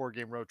on a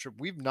 4-game road trip.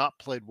 We've not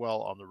played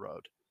well on the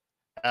road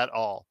at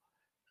all.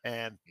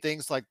 And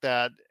things like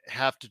that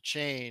have to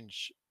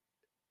change.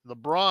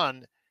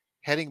 LeBron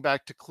heading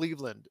back to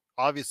Cleveland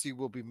obviously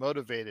will be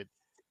motivated.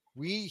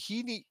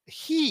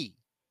 He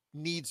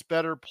needs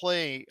better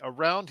play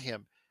around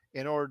him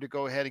in order to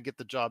go ahead and get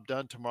the job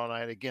done tomorrow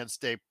night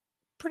against a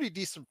pretty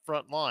decent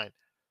front line.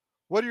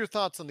 What are your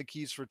thoughts on the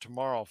keys for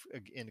tomorrow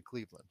in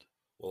Cleveland?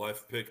 Well,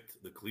 I've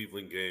picked the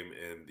Cleveland game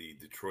and the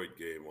Detroit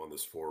game on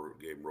this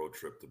 4-game road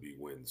trip to be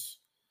wins.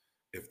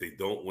 If they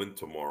don't win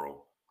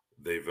tomorrow,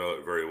 they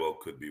very well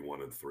could be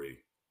 1-3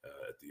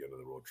 at the end of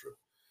the road trip.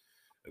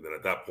 And then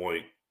at that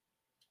point,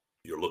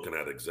 you're looking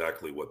at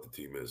exactly what the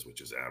team is,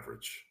 which is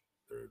average.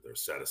 They're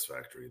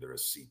satisfactory. They're a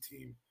C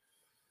team.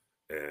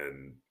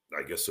 And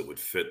I guess it would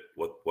fit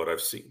what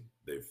I've seen.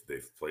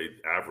 They've played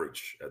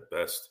average at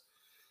best,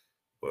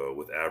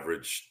 with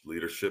average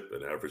leadership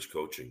and average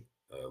coaching.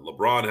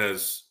 LeBron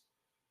has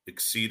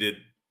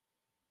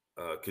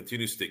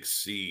continues to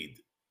exceed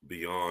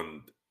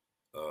beyond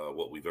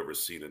what we've ever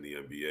seen in the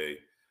NBA.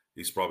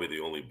 He's probably the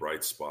only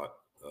bright spot,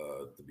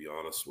 to be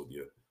honest with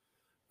you.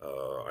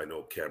 I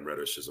know Cam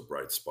Reddish is a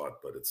bright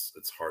spot, but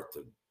it's hard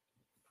to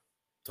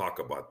talk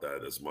about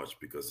that as much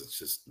because it's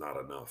just not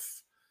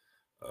enough.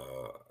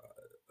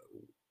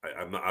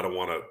 I don't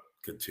want to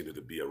continue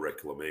to be a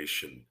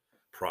reclamation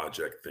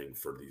project thing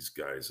for these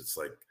guys. It's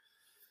like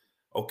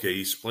okay,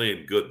 he's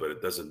playing good, but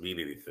it doesn't mean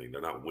anything.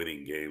 They're not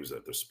winning games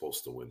that they're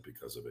supposed to win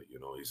because of it.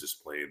 He's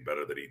just playing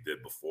better than he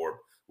did before,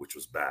 which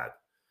was bad.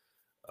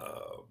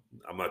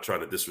 I'm not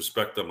trying to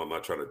disrespect him. I'm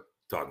not trying to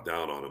talk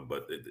down on him,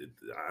 but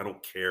I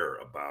don't care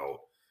about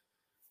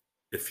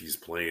if he's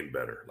playing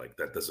better. Like,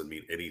 that doesn't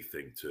mean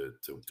anything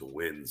to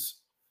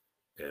wins.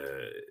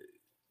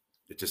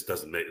 It just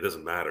doesn't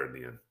matter in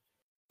the end.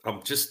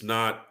 I'm just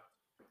not.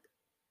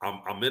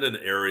 I'm in an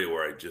area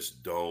where I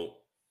just don't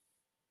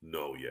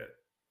know yet.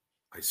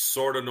 I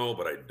sort of know,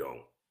 but I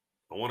don't.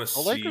 I want to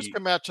The see. Lakers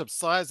can match up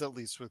size at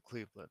least with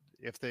Cleveland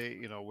if they,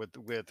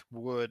 with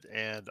Wood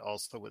and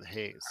also with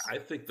Hayes. I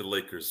think the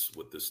Lakers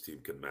with this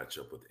team can match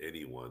up with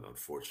anyone.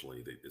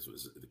 Unfortunately,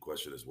 the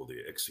question is, will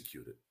they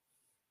execute it?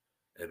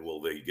 And will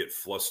they get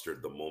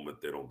flustered the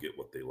moment they don't get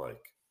what they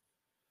like?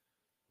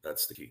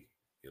 That's the key.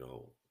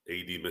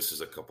 AD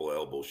misses a couple of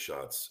elbow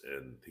shots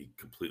and he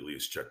completely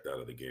is checked out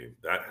of the game.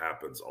 That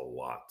happens a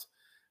lot.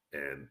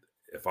 And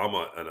if I'm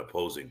an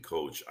opposing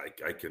coach,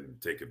 I can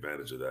take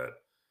advantage of that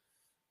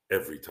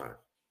every time.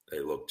 Hey,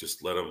 look,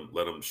 just let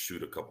him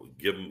shoot a couple.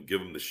 Give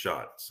him the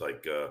shot. It's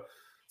like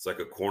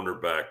a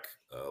cornerback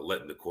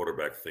letting the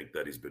quarterback think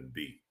that he's been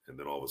beat, and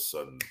then all of a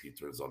sudden he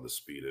turns on the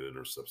speed and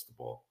intercepts the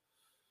ball.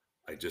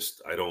 I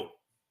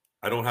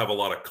don't have a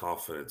lot of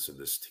confidence in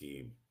this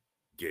team,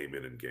 game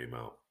in and game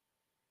out.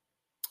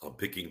 I'm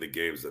picking the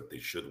games that they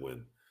should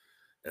win,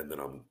 and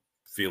then I'm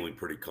feeling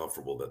pretty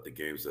comfortable that the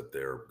games that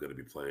they're going to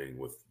be playing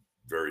with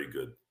very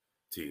good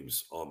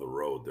teams on the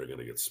road, they're going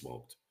to get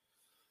smoked.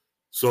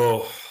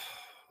 So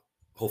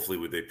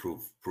hopefully they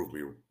prove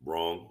me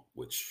wrong,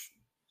 which,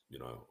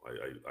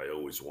 I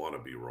always want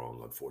to be wrong.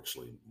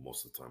 Unfortunately,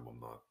 most of the time I'm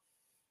not.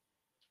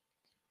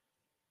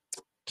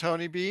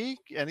 Tony B,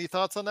 any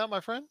thoughts on that, my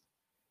friend?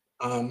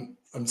 I'm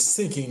just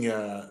thinking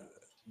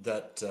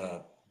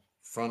that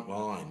front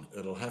line,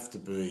 it'll have to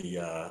be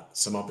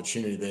some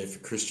opportunity there for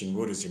Christian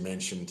Wood, as you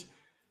mentioned,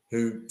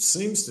 who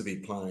seems to be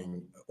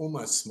playing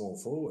almost small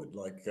forward.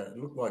 Like, it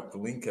looked like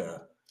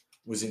Pelinka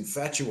was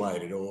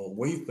infatuated, or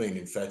we've been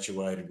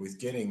infatuated with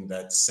getting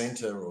that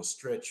centre or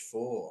stretch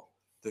four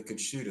that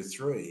could shoot a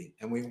three.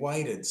 And we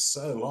waited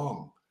so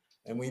long,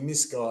 and we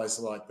missed guys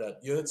like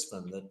that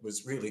Yurtsman that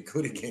was really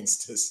good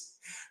against us.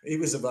 He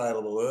was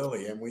available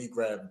early, and we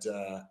grabbed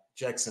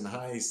Jackson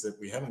Hayes that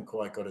we haven't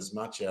quite got as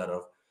much out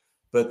of.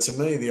 But to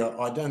me,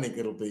 I don't think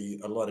it'll be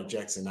a lot of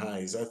Jackson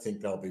Hayes. I think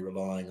they'll be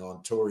relying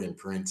on Taurean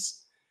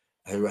Prince,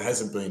 who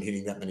hasn't been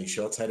hitting that many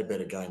shots, had a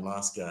better game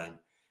last game,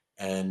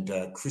 and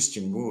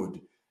Christian Wood.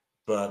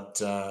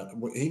 But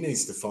he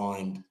needs to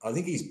find, I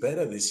think he's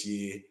better this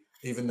year,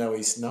 even though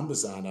his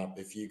numbers aren't up,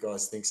 if you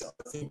guys think so.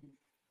 I think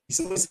he's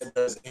always had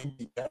those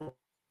empty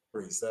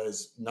calories,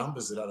 those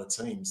numbers at other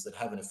teams that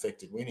haven't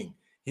affected winning.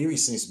 Here he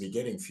seems to be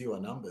getting fewer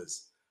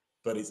numbers,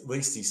 but at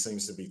least he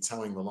seems to be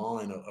towing the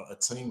line, a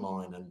team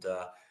line, and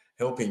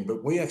helping.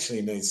 But we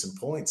actually need some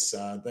points.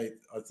 I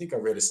think I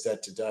read a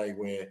stat today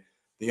where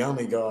the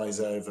only guys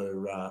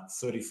over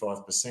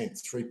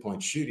 35%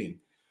 three-point shooting,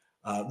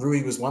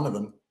 Rui was one of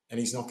them, and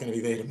he's not going to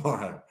be there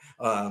tomorrow.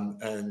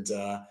 And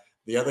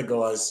the other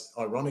guys,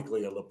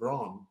 ironically, are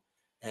LeBron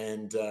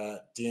and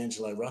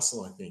D'Angelo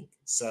Russell, I think.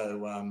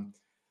 So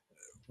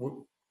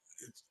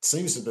it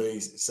seems to be,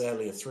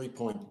 sadly, a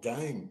three-point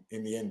game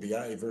in the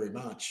NBA very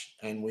much,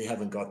 and we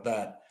haven't got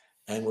that.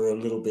 And we're a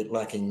little bit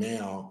lacking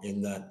now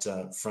in that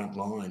front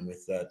line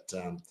with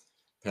that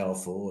power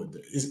forward.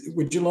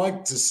 Would you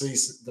like to see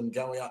them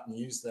go out and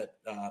use that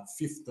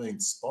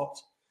 15th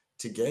spot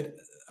to get?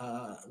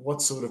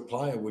 What sort of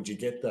player would you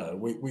get, though?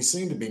 We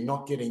seem to be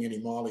not getting any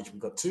mileage.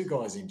 We've got two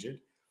guys injured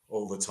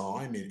all the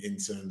time in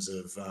terms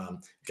of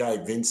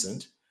Gabe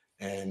Vincent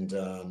and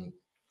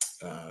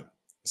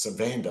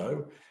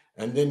Vando.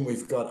 And then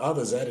we've got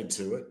others added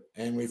to it.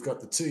 And we've got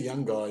the two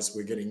young guys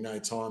we're getting no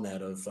time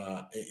out of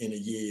in a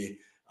year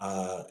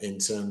in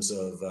terms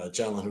of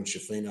Jalen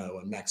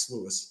Hood-Schifino and Max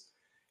Lewis.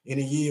 In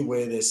a year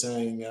where they're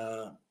saying,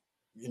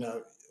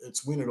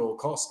 it's win at all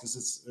costs,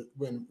 because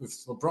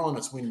with LeBron,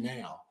 it's win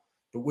now.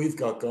 But we've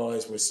got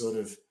guys we're sort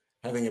of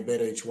having a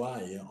bet each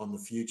way on the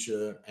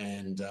future,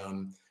 and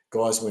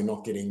guys we're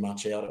not getting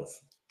much out of.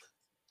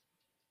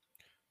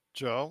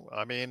 Joe,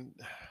 I mean,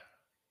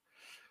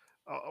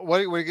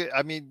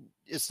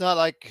 it's not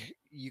like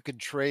you can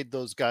trade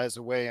those guys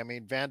away. I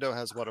mean, Vando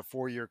has a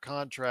 4-year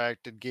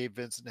contract, and Gabe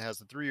Vincent has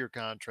a 3-year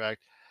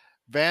contract.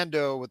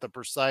 Vando with the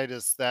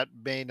bursitis, that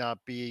may not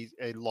be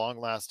a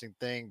long-lasting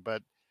thing,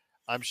 but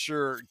I'm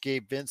sure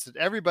Gabe Vincent,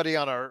 everybody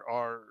on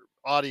our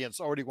audience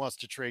already wants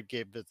to trade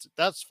Gabe Vincent.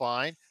 That's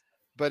fine.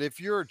 But if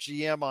you're a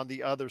GM on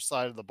the other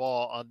side of the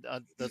ball,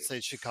 on let's say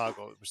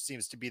Chicago, which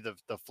seems to be the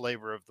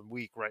flavor of the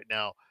week right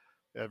now,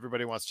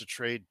 everybody wants to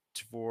trade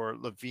for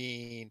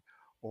Levine,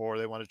 or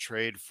they want to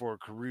trade for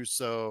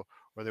Caruso,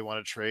 or they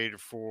want to trade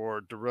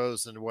for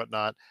DeRozan and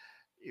whatnot.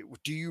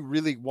 Do you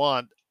really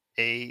want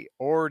a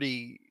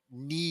already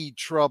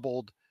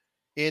knee-troubled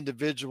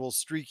individual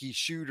streaky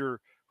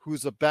shooter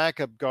who's a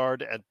backup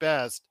guard at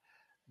best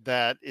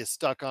that is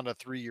stuck on a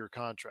 3-year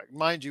contract?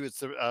 Mind you,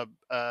 it's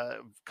a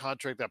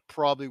contract that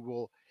probably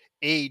will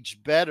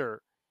age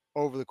better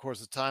over the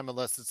course of time,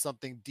 unless it's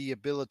something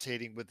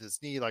debilitating with his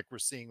knee, like we're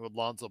seeing with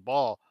Lonzo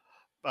Ball.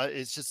 But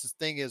it's just the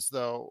thing is,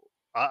 though,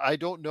 I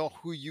don't know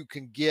who you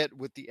can get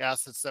with the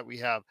assets that we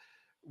have.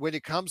 When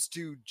it comes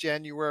to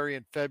January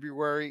and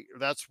February,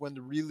 that's when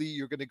really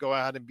you're going to go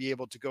out and be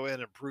able to go in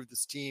and improve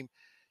this team.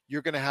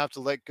 You're going to have to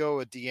let go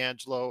of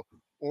D'Angelo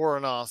or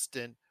an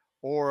Austin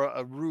or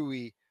a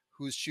Rui,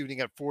 who's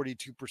shooting at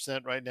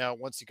 42% right now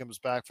once he comes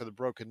back for the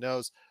broken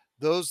nose.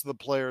 Those are the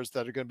players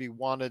that are going to be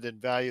wanted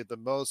and valued the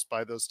most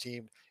by those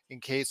teams. In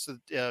case of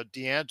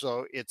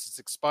D'Angelo, it's his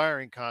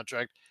expiring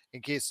contract.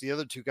 In case the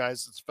other two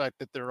guys, it's the fact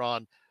that they're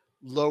on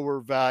lower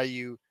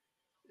value,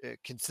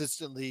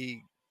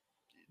 consistently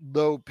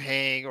low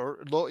paying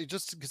or low,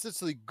 just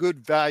consistently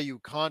good value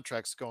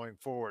contracts going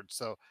forward.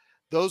 So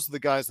those are the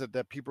guys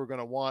that people are going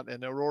to want.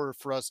 And in order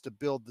for us to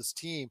build this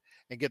team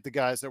and get the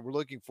guys that we're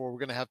looking for, we're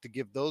going to have to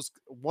give those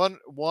one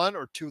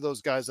or two of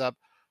those guys up,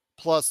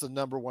 plus the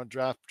number one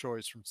draft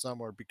choice from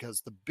somewhere,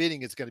 because the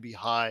bidding is going to be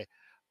high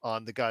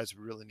on the guys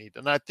we really need.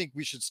 And I think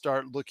we should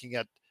start looking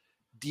at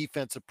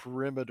defensive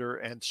perimeter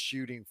and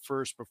shooting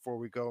first before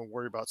we go and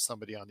worry about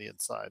somebody on the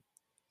inside.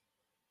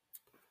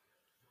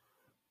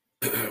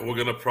 We're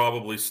going to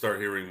probably start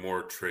hearing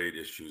more trade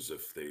issues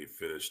if they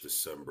finish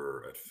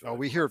December at 5. Oh,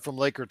 we hear it from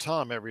Laker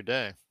Tom every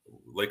day.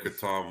 Laker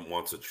Tom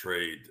wants a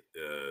trade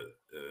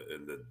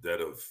in the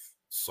dead of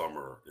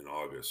summer in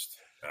August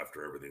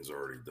after everything's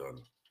already done.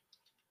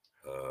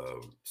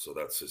 So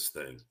that's his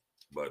thing.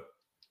 But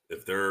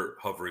if they're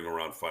hovering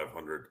around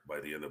 500 by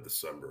the end of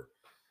December,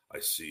 I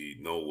see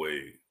no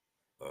way,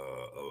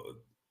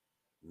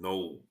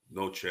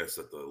 no chance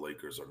that the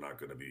Lakers are not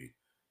going to be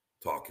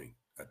talking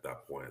at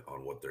that point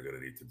on what they're going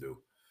to need to do.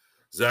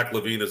 Zach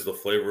LaVine is the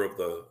flavor of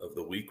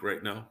the week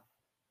right now.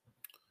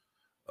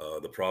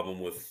 The problem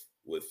with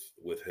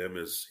him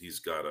is he's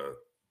got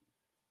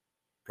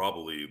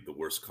probably the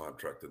worst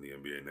contract in the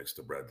NBA next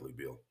to Bradley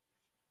Beal.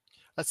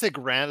 I'd say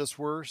Grant is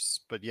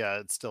worse, but yeah,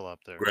 it's still up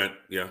there. Grant,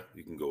 yeah,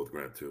 you can go with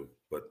Grant too,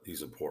 but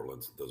he's in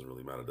Portland, so it doesn't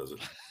really matter, does it?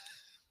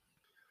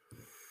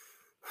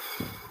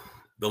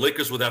 The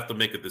Lakers would have to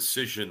make a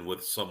decision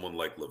with someone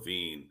like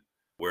LaVine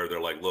where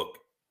they're like, look,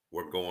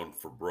 we're going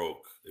for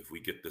broke. If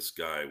we get this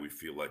guy, we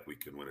feel like we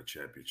can win a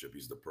championship.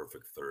 He's the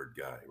perfect third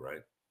guy,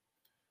 right?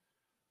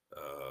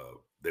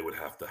 They would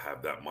have to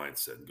have that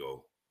mindset and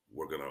go,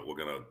 we're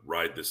gonna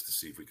ride this to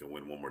see if we can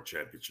win one more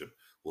championship.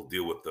 We'll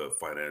deal with the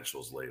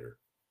financials later.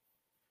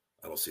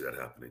 I don't see that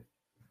happening.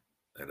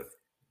 And if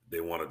they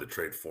wanted to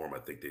trade for him, I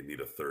think they need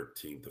a third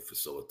team to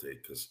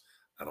facilitate, because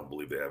I don't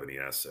believe they have any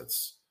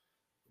assets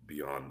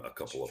beyond a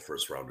couple of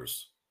first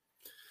rounders.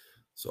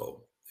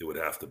 So it would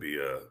have to be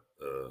a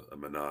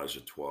menage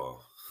a trois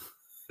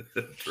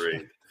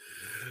trade.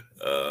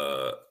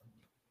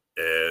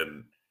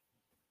 And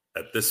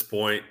at this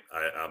point,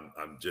 I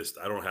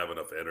don't have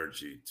enough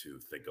energy to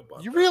think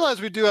about. You realize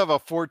we do have a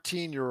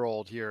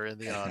 14-year-old here in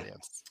the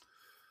audience.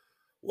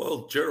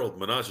 Well, Gerald,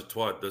 menage a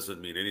trois doesn't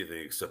mean anything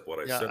except what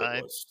I said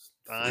it was.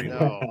 I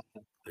know.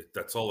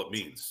 That's all it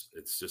means.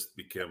 It's just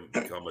become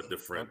a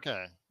different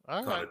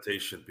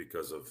connotation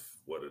because of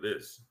what it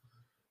is.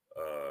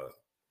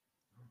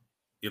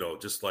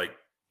 Just like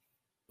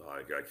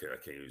I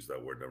can't use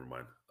that word. Never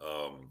mind.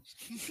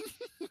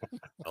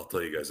 I'll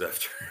tell you guys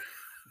after.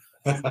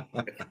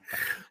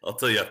 I'll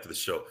tell you after the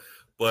show.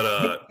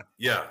 But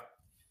yeah.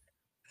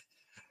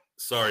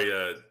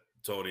 Sorry,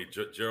 Tony.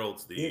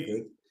 Gerald's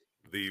the.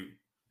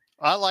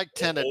 I like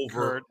Tenet,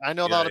 Kurt. I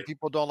know a lot of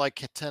people don't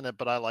like Tenet,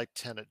 but I like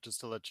Tenet, just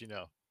to let you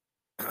know.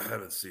 I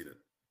haven't seen it.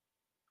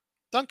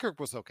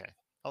 Dunkirk was okay.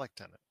 I like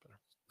Tenet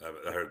better.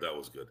 I heard that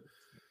was good.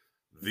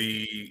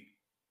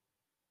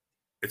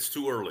 It's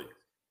too early.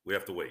 We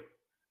have to wait.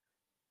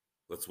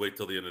 Let's wait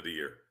till the end of the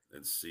year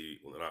and see.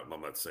 Well,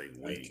 I'm not saying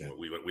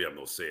we have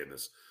no say in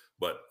this,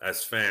 but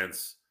as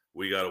fans,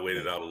 we got to wait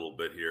it out a little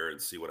bit here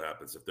and see what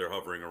happens. If they're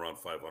hovering around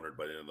 500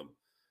 by the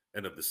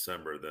end of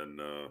December, then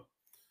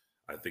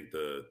I think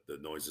the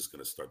noise is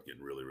going to start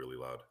getting really, really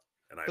loud.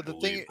 And I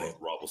believe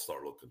Rob will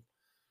start looking.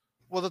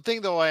 Well, the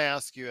thing, though, I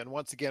ask you, and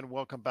once again,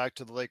 welcome back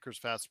to the Lakers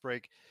Fast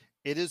Break.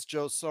 It is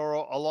Joe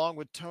Soro along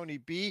with Tony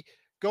B.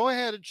 Go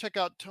ahead and check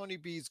out Tony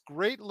B's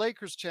great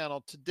Lakers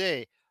channel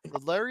today, the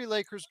Larry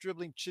Lakers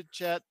Dribbling Chit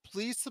Chat.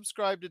 Please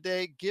subscribe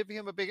today. Give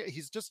him a big.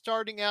 He's just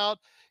starting out.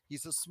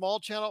 He's a small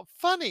channel.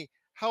 Funny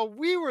how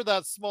we were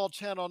that small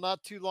channel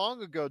not too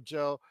long ago,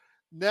 Joe.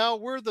 Now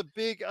we're the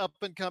big up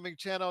and coming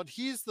channel, and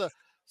he's the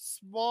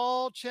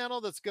small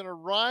channel that's going to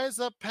rise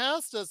up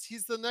past us.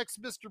 He's the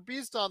next Mr.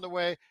 Beast on the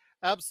way.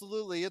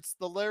 Absolutely. It's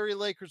the Larry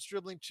Lakers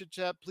Dribbling Chit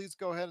Chat. Please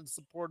go ahead and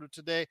support it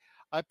today.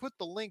 I put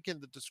the link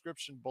in the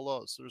description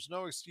below, so there's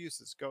no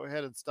excuses. Go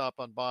ahead and stop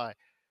on by.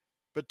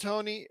 But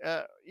Tony,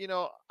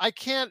 I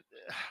can't.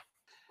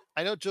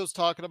 I know Joe's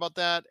talking about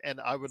that, and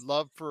I would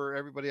love for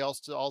everybody else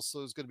to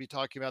also is going to be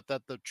talking about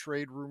that. The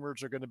trade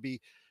rumors are going to be,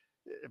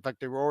 in fact,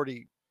 they were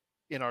already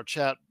in our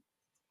chat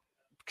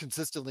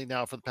consistently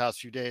now for the past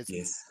few days.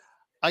 Yes.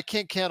 I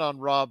can't count on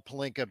Rob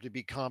Pelinka to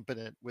be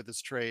competent with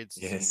his trades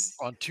Yes.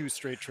 on 2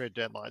 straight trade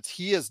deadlines.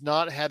 He has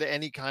not had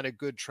any kind of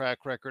good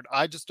track record.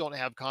 I just don't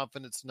have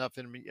confidence enough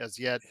in me as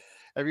yet.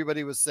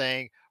 Everybody was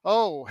saying,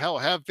 "Oh, hell,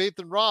 have faith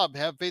in Rob,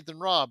 have faith in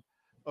Rob."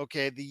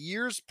 Okay, the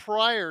years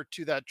prior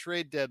to that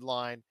trade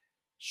deadline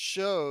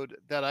showed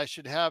that I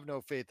should have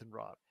no faith in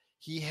Rob.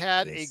 He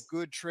had a Yes.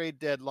 good trade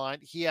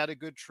deadline. He had a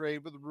good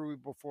trade with Rui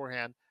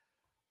beforehand.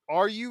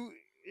 Are you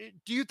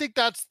do you think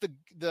that's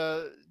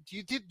do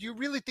you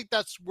really think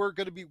that's where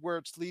going to be where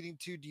it's leading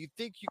to? Do you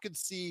think you can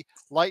see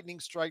lightning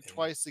strike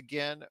twice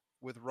again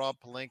with Rob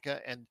Pelinka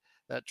and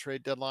that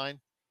trade deadline?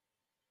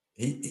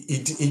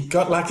 He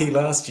got lucky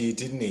last year,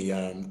 didn't he?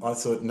 I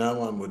thought no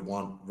one would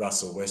want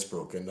Russell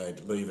Westbrook and they'd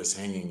leave us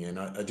hanging. And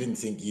I didn't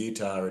think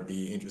Utah would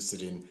be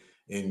interested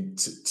in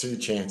two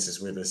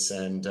chances with us.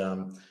 And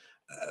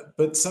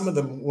but some of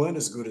them weren't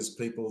as good as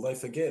people. They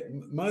forget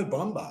Mo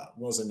Bamba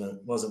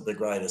wasn't the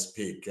greatest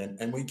pick,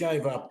 and we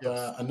gave up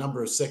Yes. a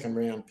number of second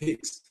round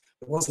picks.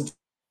 It wasn't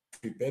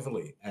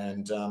Beverly,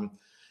 and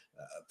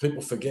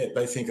people forget.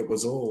 They think it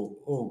was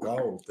all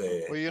gold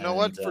there, Well, you know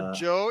what? and For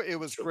Joe, it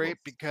was it great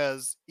was.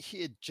 because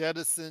he had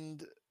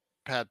jettisoned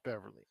Pat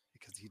Beverly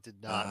because he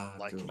did not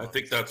like Good. him I on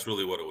think his that's team.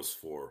 really what it was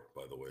for,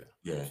 by the way.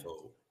 Yeah.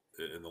 So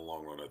in the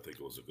long run, I think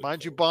it was a good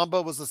Mind you, call.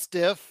 Bamba was a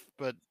stiff,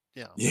 but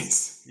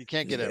Yes. you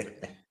can't get Yeah.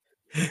 everything.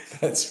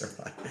 That's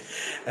right.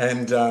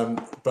 And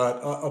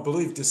but I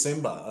believe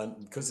December,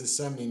 because there's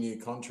so many new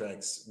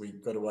contracts,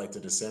 we've got to wait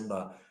to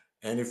December.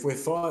 And if we're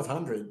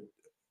 500,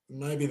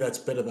 maybe that's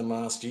better than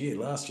last year.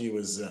 Last year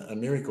was a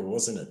miracle,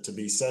 wasn't it, to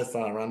be so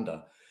far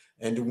under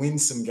and to win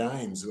some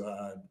games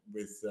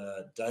with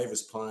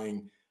Davis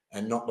playing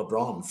and not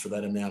LeBron for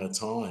that amount of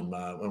time.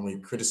 When we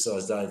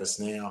criticise Davis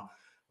now,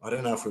 I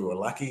don't know if we were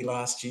lucky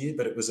last year,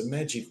 but it was a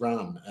magic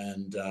run.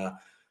 And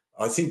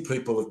I think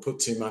people have put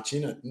too much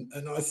in it.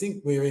 And I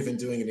think we're even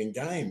doing it in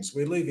games.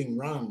 We're letting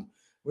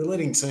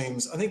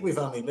teams, I think we've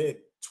only led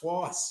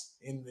twice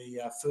in the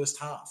first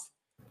half.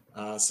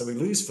 So we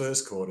lose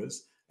first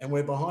quarters and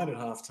we're behind at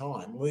half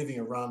time, leaving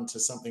a run to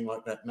something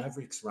like that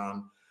Mavericks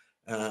run.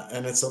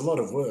 And it's a lot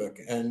of work.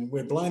 And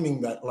we're blaming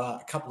that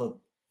couple of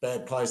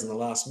bad plays in the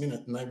last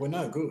minute, and they were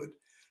no good.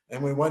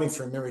 And we're waiting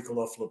for a miracle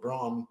off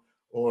LeBron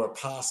or a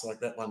pass like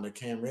that one to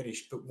Cam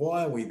Reddish. But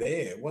why are we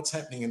there? What's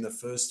happening in the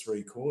first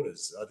 3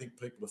 quarters? I think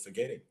people are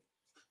forgetting.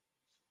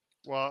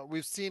 Well,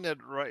 we've seen it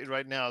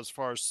right now as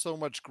far as so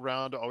much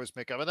ground to always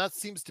make up. And that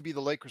seems to be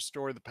the Lakers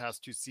story the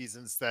past 2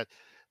 seasons that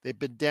they've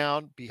been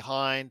down,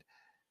 behind,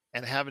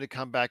 and having to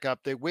come back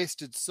up. They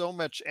wasted so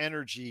much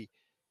energy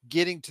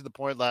getting to the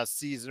point last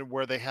season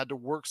where they had to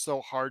work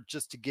so hard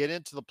just to get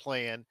into the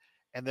play-in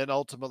and then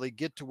ultimately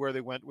get to where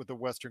they went with the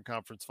Western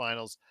Conference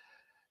Finals.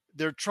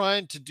 They're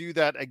trying to do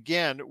that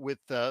again with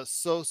the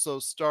so-so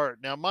start.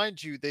 Now,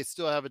 mind you, they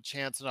still have a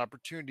chance and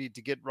opportunity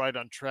to get right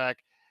on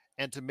track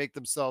and to make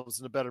themselves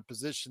in a better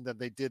position than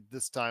they did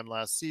this time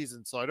last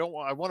season. So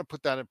I want to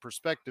put that in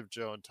perspective,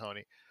 Joe and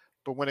Tony.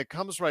 But when it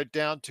comes right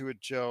down to it,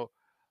 Joe,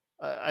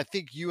 I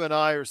think you and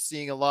I are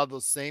seeing a lot of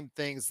those same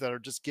things that are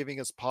just giving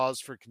us pause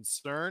for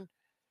concern.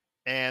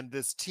 And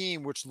this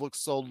team, which looks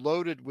so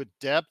loaded with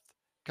depth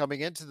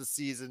coming into the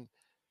season,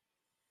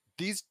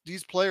 these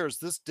players,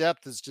 this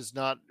depth is just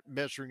not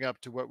measuring up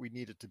to what we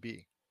need it to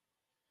be.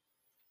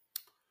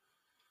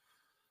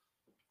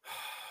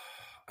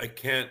 I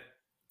can't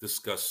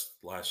discuss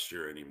last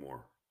year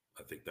anymore.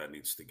 I think that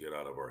needs to get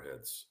out of our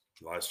heads.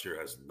 Last year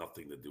has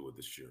nothing to do with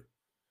this year.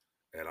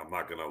 And I'm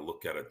not going to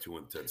look at a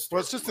 2-10 start.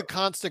 Well, it's just the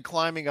constant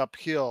climbing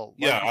uphill.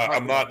 Yeah,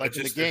 I'm not. Like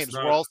in the just, games,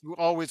 not, we're also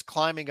always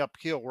climbing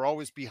uphill. We're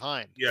always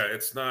behind. Yeah,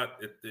 it's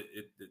not.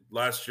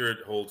 Last year it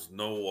holds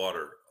no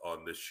water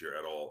on this year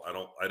at all.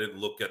 I didn't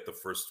look at the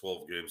first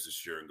 12 games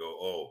this year and go,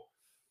 oh,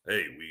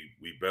 hey,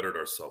 we bettered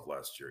ourselves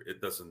last year.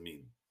 It doesn't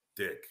mean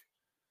dick.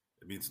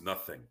 It means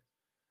nothing.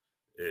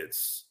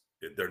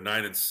 They're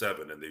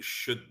 9-7 and they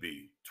should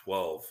be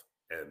 12-4.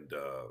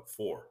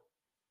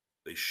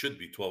 They should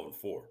be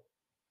 12-4.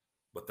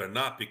 But they're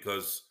not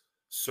because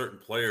certain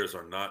players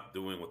are not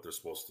doing what they're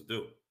supposed to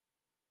do.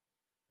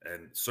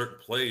 And certain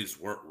plays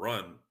weren't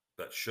run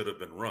that should have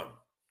been run.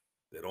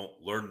 They don't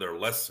learn their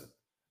lesson.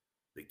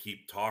 They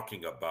keep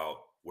talking about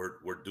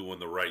we're doing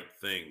the right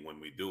thing when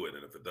we do it.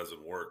 And if it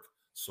doesn't work,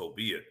 so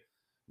be it.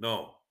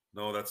 No,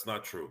 that's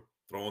not true.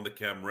 Throwing the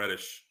Cam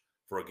Reddish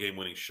for a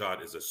game-winning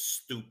shot is a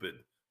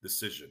stupid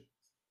decision.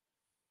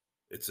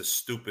 It's a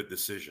stupid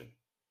decision,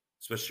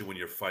 especially when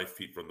you're 5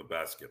 feet from the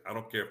basket. I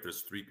don't care if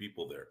there's 3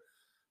 people there.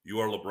 You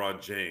are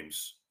LeBron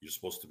James. You're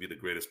supposed to be the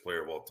greatest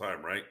player of all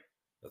time, right?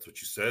 That's what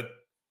you said.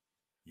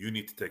 You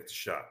need to take the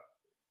shot.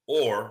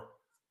 Or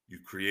you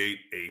create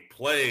a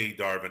play,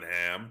 Darvin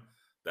Ham,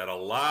 that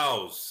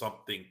allows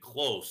something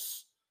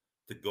close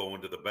to go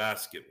into the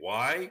basket.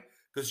 Why?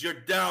 Because you're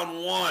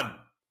down 1.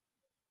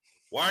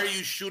 Why are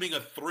you shooting a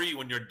 3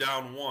 when you're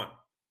down 1?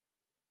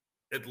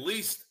 At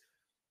least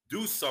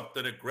do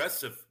something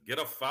aggressive. Get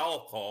a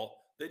foul call.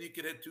 Then you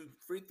can hit 2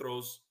 free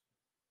throws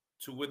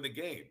to win the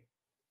game.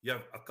 You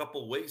have a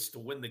couple ways to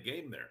win the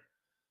game there.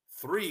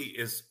 3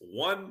 is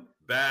one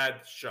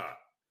bad shot.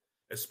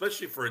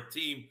 especially for a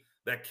team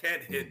that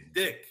can't hit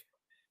dick.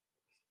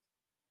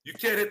 You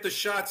can't hit the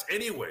shots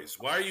anyways.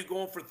 Why are you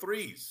going for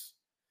threes?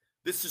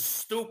 This is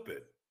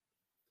stupid.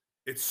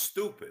 It's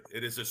stupid.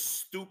 It is a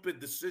stupid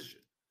decision.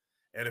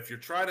 And if you're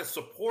trying to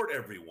support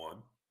everyone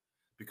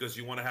because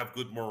you want to have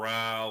good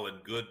morale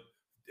and good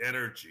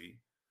energy,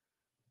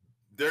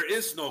 there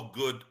is no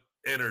good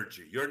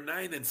energy. You're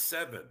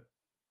 9-7.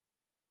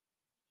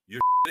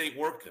 Your ain't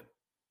working.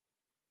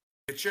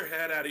 Get your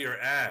head out of your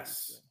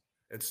ass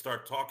and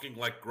start talking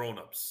like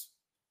grown-ups.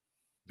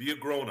 Be a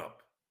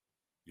grown-up.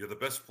 You're the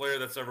best player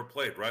that's ever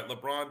played, right,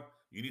 LeBron?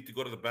 You need to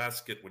go to the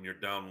basket when you're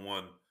down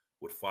 1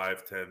 with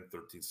 5, 10,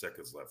 13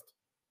 seconds left.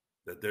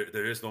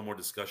 There is no more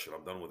discussion.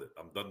 I'm done with it.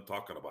 I'm done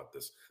talking about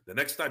this. The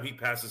next time he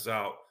passes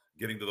out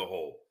getting to the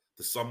hole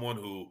to someone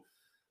who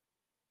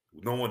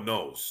no one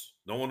knows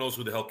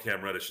who the hell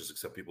Cam Reddish is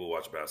except people who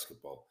watch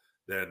basketball,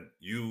 then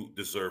you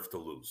deserve to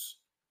lose.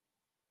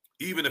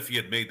 Even if he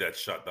had made that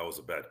shot, that was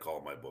a bad call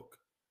in my book.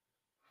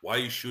 Why are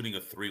you shooting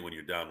a 3 when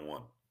you're down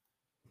 1?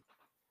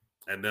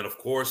 And then, of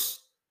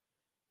course,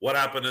 what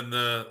happened in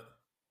the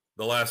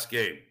last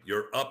game?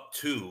 You're up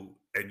 2,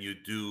 and you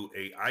do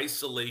a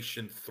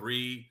isolation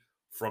 3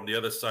 from the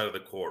other side of the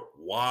court.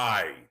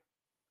 Why?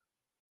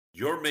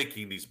 You're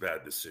making these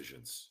bad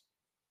decisions.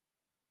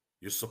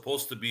 You're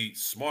supposed to be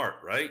smart,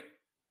 right?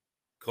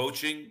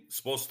 Coaching,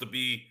 supposed to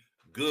be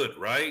good,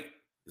 right?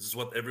 This is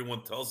what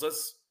everyone tells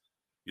us.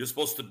 You're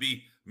supposed to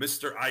be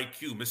Mr.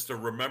 IQ,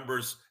 Mr.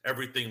 Remembers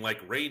everything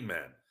like Rain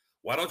Man.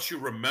 Why don't you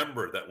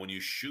remember that when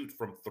you shoot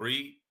from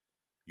 3,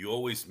 you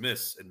always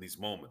miss in these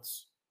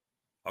moments?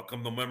 How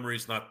come the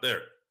memory's not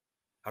there?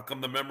 How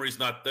come the memory's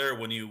not there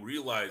when you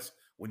realize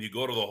when you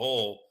go to the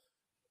hole,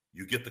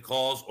 you get the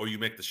calls or you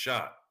make the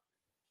shot?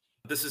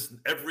 This is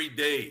every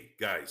day,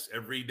 guys,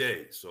 every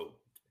day. So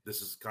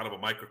this is kind of a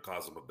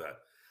microcosm of that.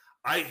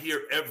 I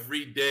hear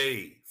every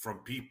day from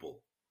people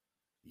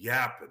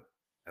yapping,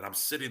 and I'm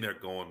sitting there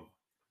going,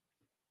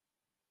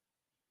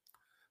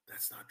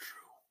 that's not true.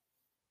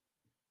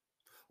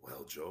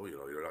 Well, Joe,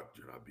 you're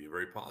not being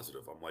very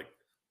positive. I'm like,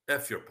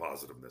 F your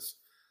positiveness.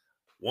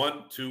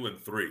 1, 2, and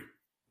 3.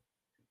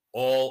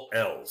 All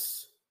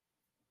L's.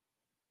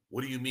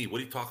 What do you mean?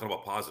 What are you talking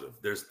about positive?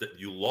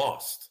 You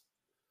lost.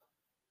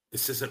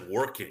 This isn't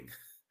working.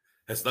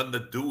 It has nothing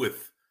to do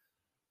with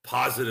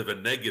positive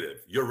and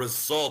negative. Your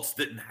results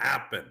didn't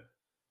happen.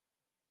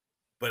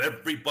 But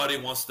everybody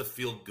wants to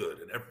feel good,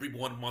 and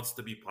everyone wants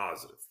to be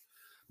positive.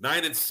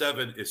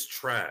 9-7 is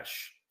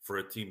trash for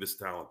a team this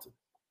talented.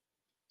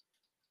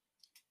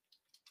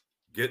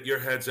 Get your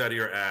heads out of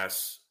your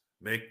ass.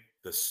 Make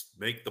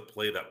the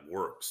play that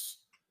works.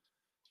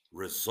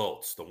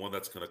 Results, the one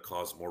that's going to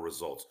cause more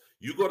results.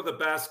 You go to the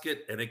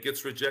basket and it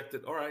gets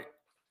rejected. All right.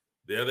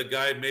 The other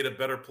guy made a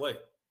better play.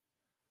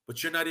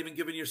 But you're not even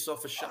giving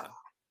yourself a shot.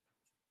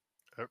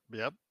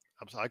 Yep.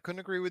 I couldn't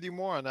agree with you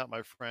more on that,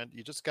 my friend.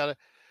 You just got to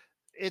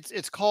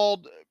it's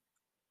called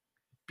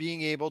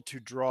being able to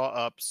draw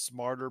up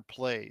smarter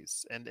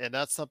plays. And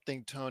that's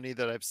something, Tony,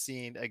 that I've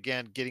seen,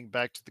 again, getting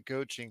back to the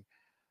coaching.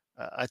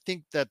 I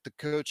think that the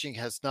coaching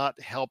has not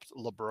helped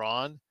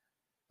LeBron.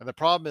 And the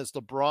problem is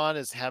LeBron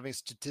is having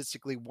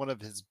statistically one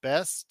of his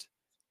best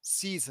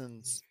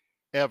seasons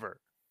ever.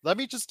 Let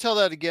me just tell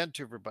that again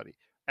to everybody.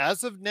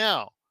 As of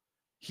now,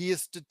 he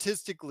is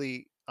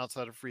statistically,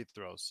 outside of free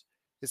throws,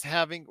 is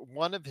having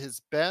one of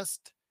his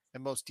best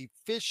and most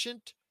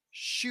efficient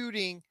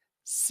shooting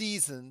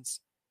seasons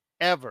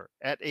ever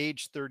at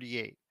age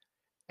 38.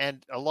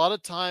 And a lot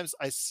of times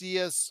I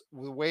see us,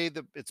 the way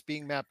that it's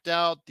being mapped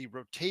out, the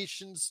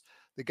rotations,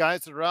 the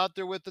guys that are out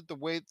there with it, the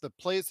way the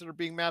plays that are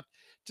being mapped,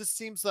 just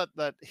seems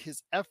that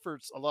his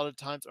efforts a lot of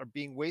times are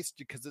being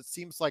wasted because it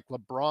seems like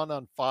LeBron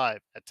on 5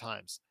 at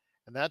times.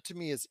 And that to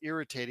me is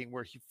irritating,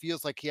 where he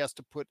feels like he has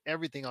to put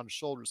everything on his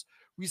shoulders.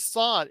 We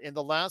saw it in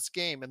the last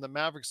game, in the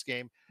Mavericks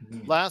game.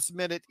 Last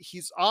minute,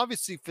 he's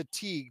obviously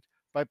fatigued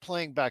by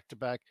playing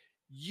back-to-back.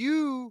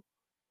 You,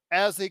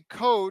 as a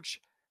coach,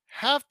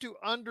 have to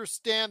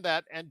understand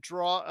that and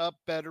draw up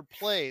better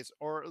plays,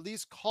 or at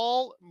least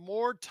call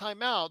more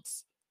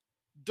timeouts.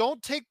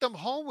 Don't take them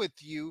home with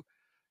you,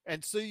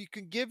 and so you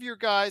can give your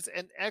guys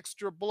an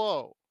extra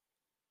blow.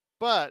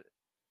 But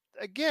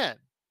again,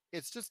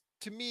 it's just,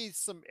 to me,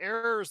 some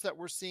errors that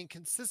we're seeing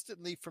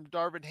consistently from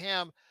Darvin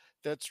Ham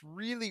that's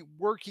really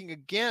working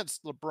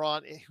against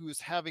LeBron, who is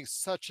having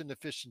such an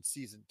efficient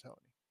season, Tony.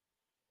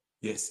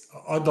 Yes,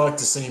 I'd like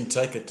to see him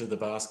take it to the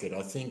basket.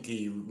 I think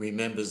he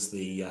remembers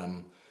the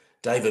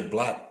David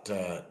Blatt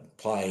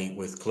play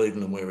with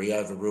Cleveland where he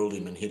overruled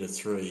him and hit a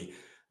 3.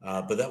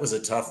 But that was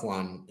a tough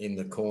one in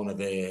the corner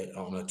there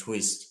on a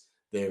twist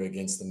there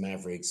against the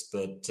Mavericks.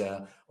 But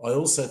I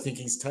also think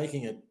he's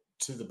taking it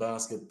to the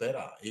basket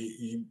better.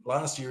 He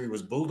last year he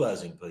was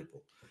bulldozing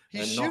people.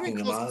 He's and shooting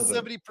knocking close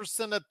them to over.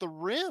 70% at the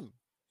rim.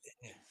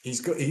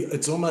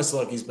 It's almost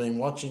like he's been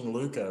watching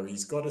Luka.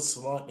 He's got a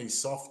slightly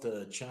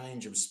softer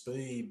change of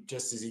speed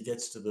just as he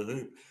gets to the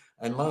hoop.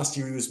 And last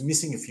year he was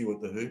missing a few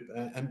at the hoop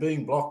and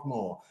being blocked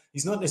more.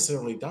 He's not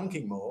necessarily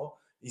dunking more.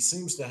 He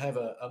seems to have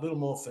a little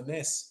more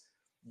finesse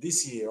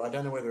this year. I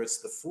don't know whether it's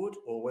the foot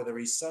or whether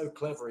he's so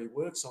clever he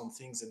works on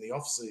things in the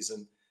off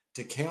season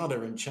to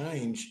counter and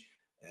change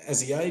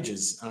as he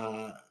ages.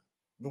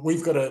 But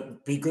we've got to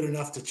be good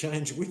enough to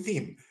change with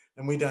him,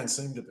 and we don't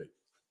seem to be.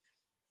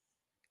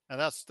 And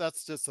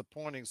that's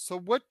disappointing. So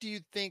what do you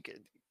think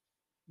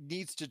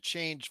needs to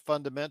change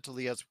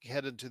fundamentally as we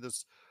head into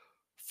this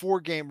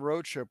 4-game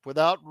road trip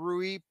without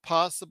Rui,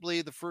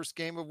 possibly the first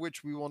game of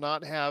which we will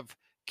not have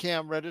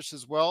Cam Reddish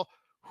as well,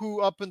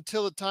 who up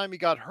until the time he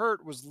got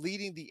hurt was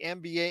leading the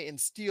NBA in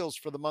steals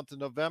for the month of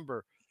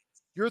November.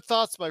 Your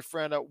thoughts, my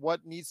friend, on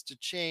what needs to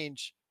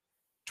change?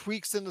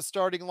 Tweaks in the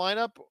starting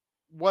lineup?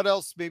 What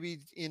else maybe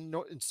in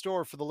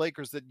store for the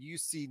Lakers that you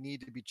see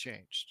need to be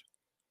changed?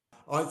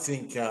 I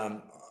think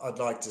I'd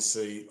like to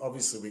see,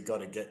 obviously we've got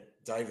to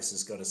Davis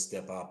has got to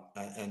step up,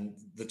 and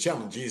the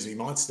challenge is he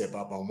might step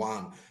up on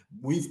one.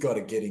 We've got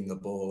to get him the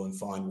ball and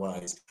find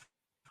ways.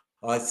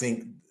 I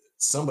think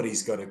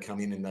somebody's got to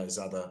come in those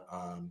other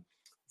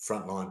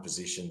frontline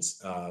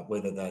positions,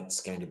 whether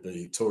that's going to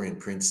be Taurean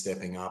Prince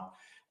stepping up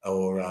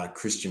or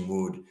Christian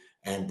Wood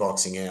and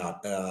boxing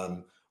out.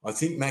 I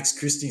think Max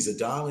Christie's a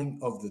darling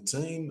of the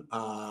team.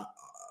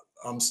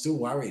 I'm still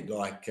worried.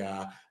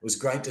 It was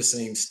great to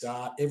see him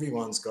start.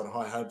 Everyone's got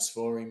high hopes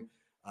for him.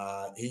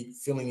 He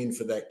filling in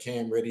for that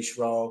Cam Reddish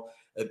role.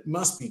 It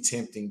must be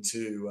tempting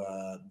too.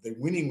 They're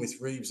winning with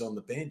Reeves on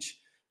the bench,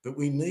 but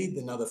we need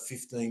another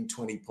 15,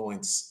 20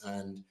 points.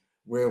 And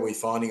where are we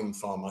finding them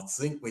from? I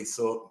think we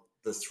thought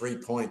the 3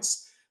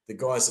 points, the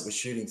guys that were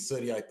shooting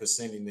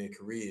 38% in their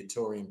career,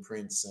 Taurean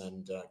Prince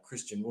and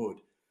Christian Wood,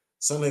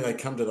 suddenly they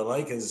come to the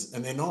Lakers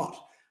and they're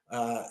not.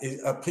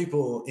 Are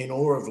people in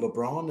awe of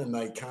LeBron and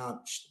they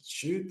can't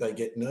shoot? They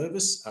get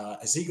nervous.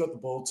 Has he got the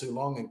ball too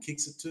long and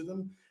kicks it to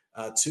them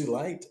too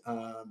late?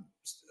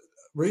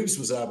 Reeves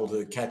was able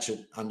to catch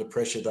it under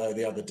pressure, though,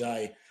 the other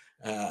day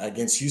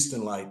against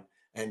Houston late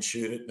and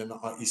shoot it. And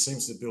he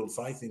seems to build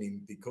faith in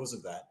him because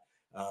of that.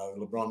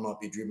 LeBron might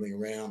be dribbling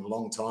around a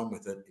long time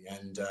with it,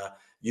 and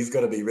you've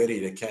got to be ready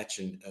to catch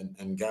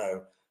and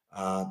go.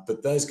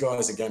 But those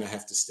guys are going to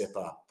have to step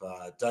up.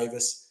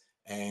 Davis,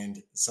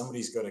 and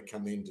somebody's got to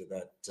come into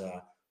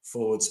that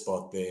forward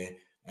spot there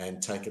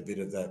and take a bit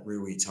of that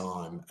Rui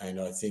time. And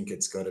I think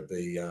it's got to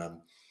be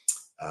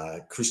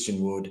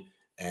Christian Wood,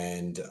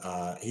 and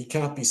he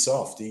can't be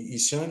soft.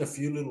 He's shown a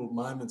few little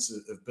moments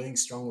of being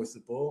strong with the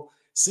ball.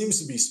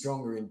 Seems to be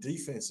stronger in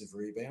defensive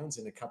rebounds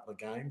in a couple of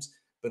games,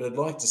 but I'd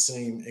like to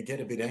see him get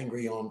a bit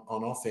angry on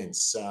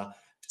offense,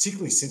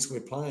 particularly since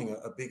we're playing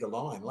a bigger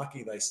line.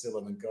 Lucky they still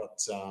haven't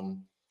got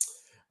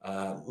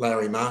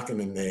Larry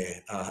Markkinen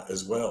there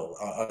as well.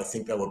 I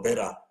think they were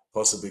better,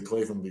 possibly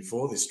Cleveland,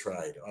 before this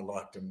trade. I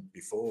liked them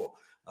before.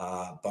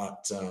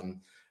 But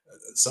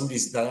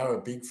they are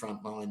a big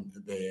front line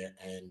there,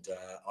 and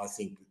I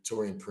think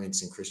Taurean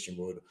Prince and Christian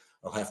Wood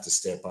will have to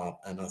step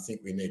up, and I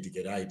think we need to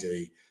get AD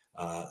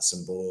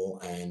some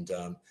ball. And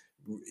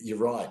you're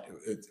right,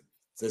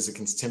 there's a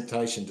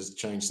temptation to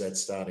change that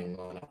starting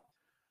lineup.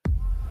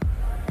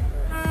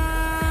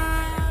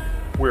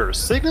 We're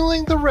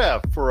signaling the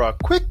ref for a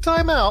quick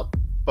timeout,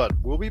 but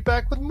we'll be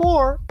back with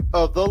more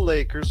of the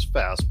Lakers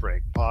Fast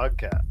Break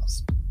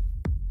podcast.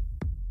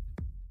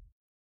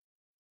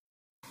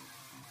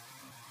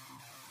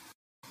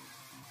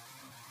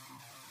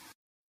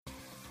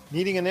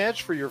 Needing an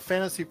edge for your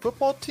fantasy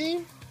football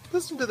team?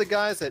 Listen to the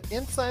guys at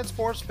Inside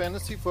Sports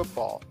Fantasy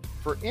Football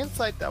for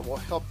insight that will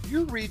help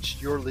you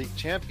reach your league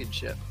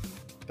championship.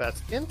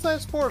 That's Inside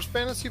Sports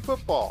Fantasy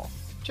Football.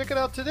 Check it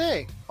out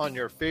today on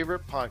your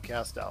favorite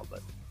podcast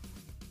outlet.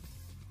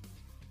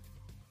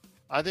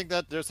 I think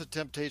that there's a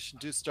temptation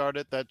to start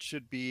it that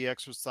should be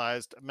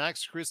exercised.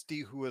 Max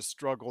Christie, who has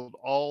struggled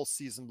all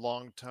season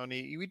long,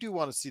 Tony, we do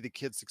want to see the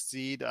kid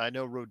succeed. I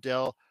know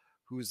Rodell,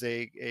 who's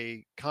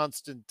a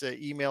constant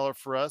emailer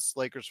for us,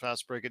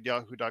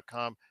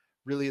 LakersFastBreak@yahoo.com,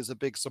 really is a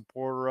big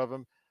supporter of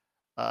him.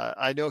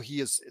 I know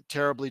he is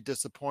terribly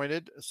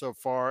disappointed so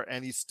far,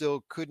 and he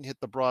still couldn't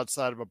hit the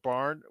broadside of a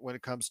barn when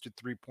it comes to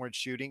three-point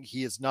shooting.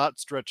 He is not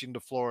stretching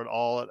the floor at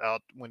all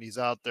out when he's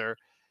out there.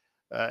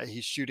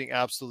 He's shooting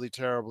absolutely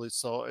terribly.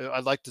 So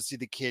I'd like to see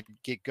the kid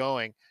get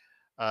going.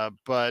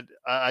 But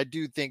I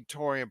do think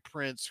Taurean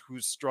Prince,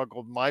 who's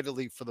struggled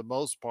mightily for the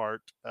most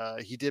part,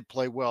 he did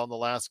play well in the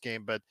last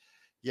game, but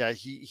yeah,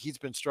 he's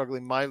been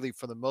struggling mightily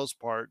for the most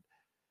part.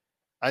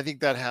 I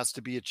think that has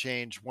to be a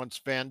change once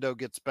Vando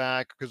gets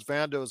back, because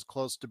Vando is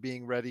close to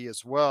being ready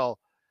as well.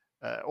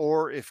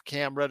 Or if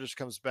Cam Reddish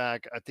comes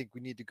back, I think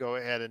we need to go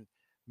ahead and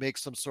make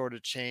some sort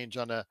of change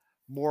on a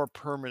more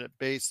permanent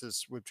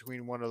basis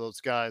between one of those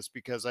guys,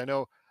 because I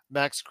know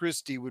Max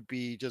Christie would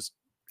be just,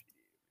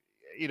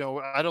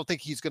 I don't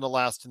think he's going to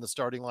last in the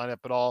starting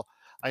lineup at all.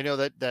 I know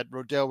that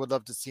Rodell would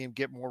love to see him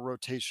get more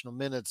rotational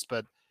minutes,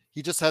 but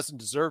he just hasn't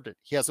deserved it.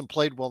 He hasn't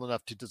played well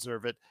enough to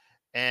deserve it.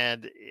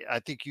 And I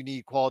think you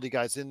need quality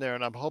guys in there.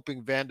 And I'm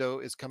hoping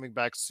Vando is coming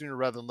back sooner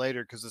rather than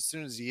later, because as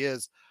soon as he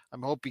is,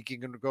 I'm hoping he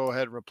can go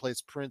ahead and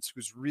replace Prince,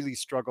 who's really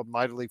struggled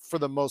mightily for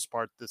the most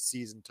part this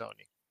season,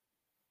 Tony.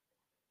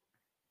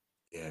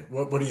 Yeah.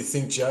 What do you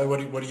think, Joe?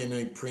 What do you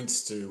need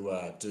Prince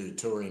to do,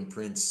 Torian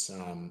Prince,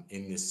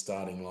 in this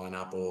starting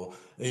lineup, or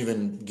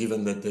even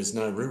given that there's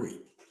no Rui?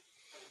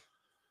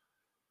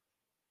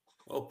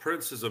 Well,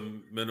 Prince is a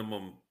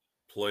minimum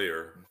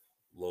player,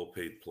 low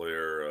paid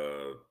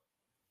player.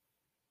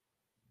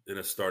 In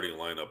a starting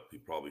lineup, he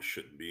probably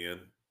shouldn't be in.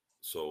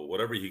 So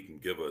whatever he can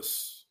give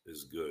us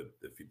is good.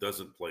 If he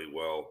doesn't play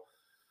well,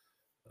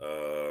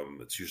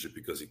 it's usually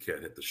because he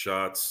can't hit the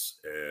shots.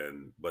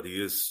 But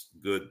he is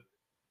good.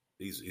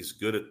 He's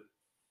good at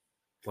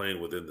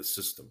playing within the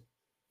system,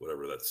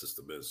 whatever that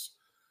system is.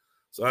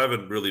 So I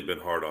haven't really been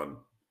hard on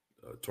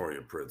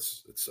Torian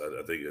Prince.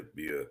 I think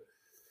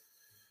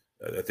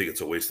I think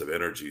it's a waste of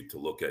energy to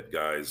look at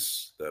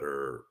guys that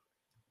are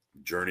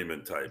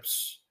journeyman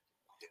types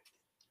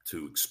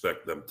to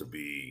expect them to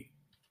be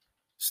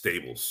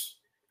stables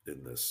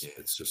in this. Yeah.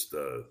 It's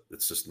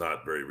just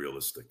not very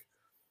realistic.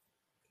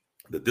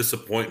 The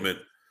disappointment,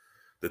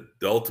 the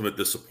ultimate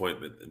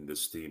disappointment in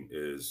this team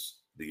is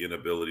the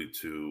inability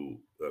to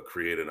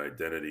create an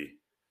identity,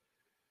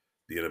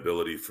 the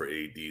inability for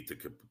AD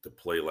to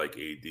play like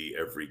AD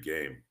every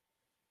game,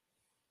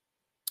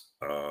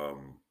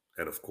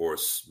 and of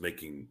course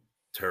making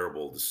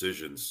terrible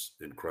decisions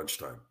in crunch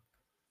time.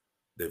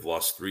 They've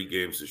lost 3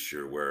 games this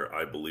year where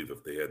I believe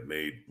if they had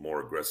made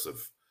more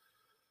aggressive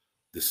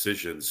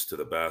decisions to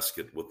the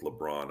basket with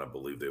LeBron, I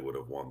believe they would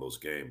have won those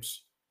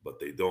games. But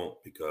they don't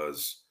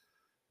because,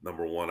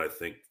 number one, I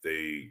think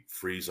they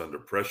freeze under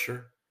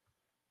pressure.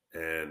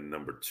 And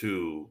number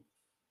two,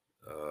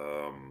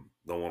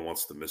 no one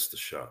wants to miss the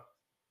shot.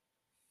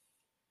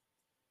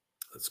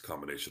 It's a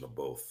combination of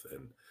both.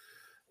 And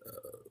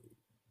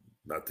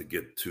not to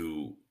get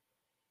too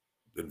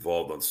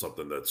involved on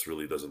something that's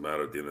really doesn't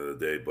matter at the end of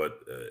the day, but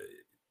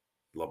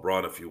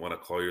LeBron, if you want to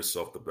call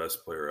yourself the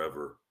best player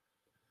ever,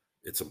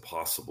 it's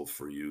impossible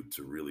for you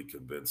to really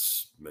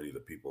convince many of the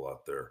people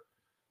out there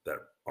that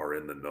are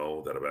in the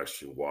know, that have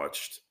actually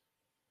watched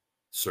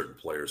certain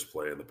players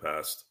play in the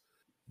past.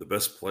 The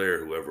best player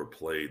who ever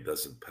played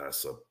doesn't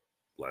pass up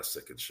last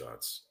second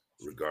shots,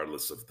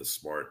 regardless of the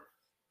smart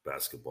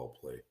basketball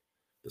play.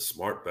 The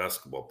smart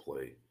basketball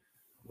play,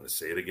 I'm going to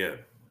say it again,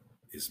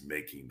 is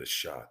making the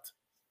shot,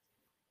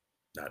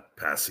 not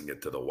passing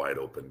it to the wide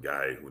open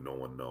guy who no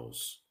one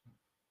knows.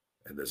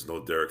 And there's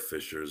no Derek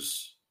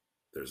Fishers.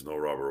 There's no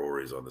Robert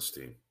Ory's on this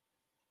team.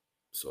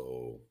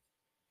 So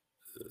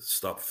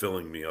stop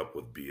filling me up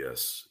with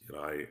BS.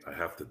 I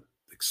have to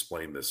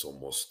explain this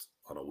almost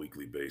on a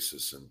weekly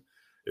basis. And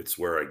it's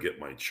where I get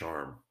my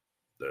charm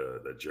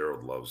that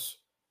Gerald loves.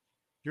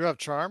 You have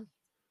charm?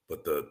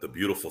 But the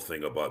beautiful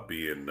thing about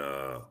being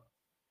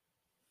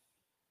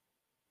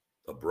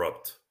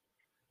abrupt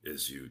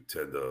is you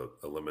tend to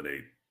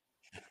eliminate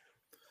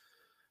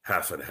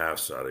half and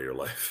halves out of your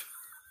life.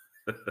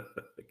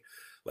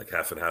 like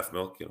half and half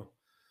milk,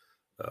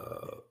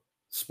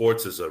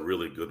 Sports is a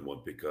really good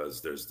one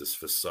because there's this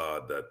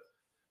facade that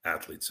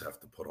athletes have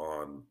to put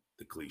on,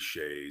 the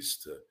cliches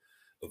to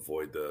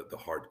avoid the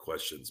hard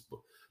questions. But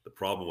the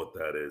problem with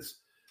that is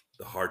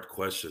the hard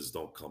questions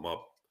don't come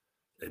up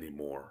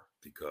anymore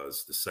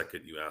because the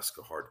second you ask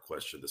a hard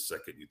question, the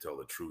second you tell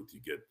the truth,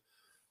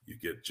 you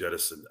get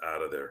jettisoned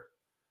out of there.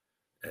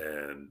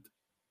 And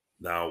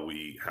now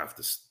we have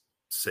to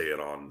say it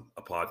on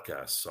a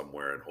podcast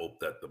somewhere and hope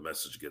that the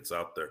message gets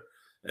out there.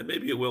 And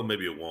maybe it will,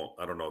 maybe it won't.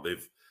 I don't know.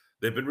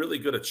 They've been really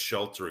good at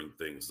sheltering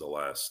things the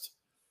last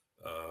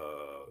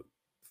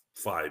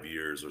 5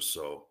 years or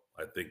so.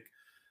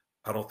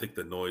 I don't think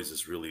the noise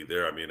is really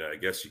there. I mean, I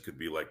guess you could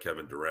be like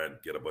Kevin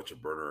Durant, get a bunch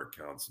of burner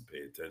accounts and pay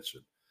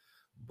attention.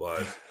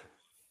 But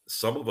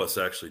some of us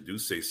actually do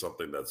say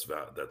something that's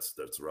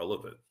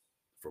relevant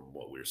from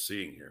what we're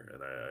seeing here,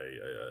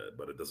 and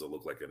but it doesn't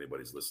look like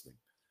anybody's listening.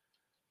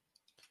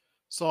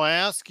 So I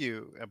ask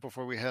you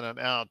before we head on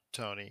out,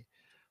 Tony,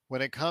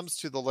 when it comes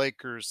to the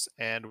Lakers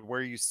and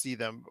where you see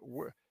them,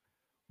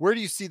 where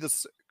do you see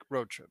this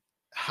road trip?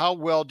 How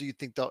well do you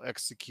think they'll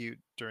execute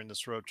during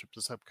this road trip,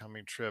 this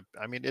upcoming trip?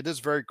 I mean, it is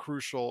very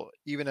crucial,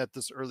 even at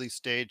this early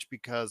stage,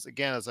 because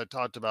again, as I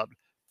talked about,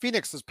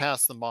 Phoenix has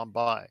passed them on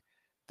by.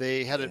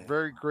 They had a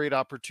very great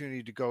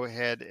opportunity to go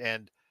ahead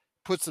and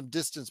put some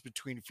distance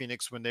between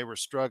Phoenix when they were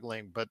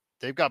struggling, but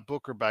they've got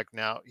Booker back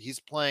now. He's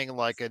playing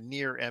like a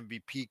near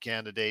MVP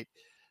candidate.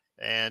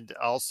 And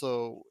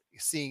also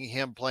seeing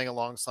him playing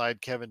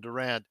alongside Kevin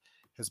Durant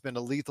has been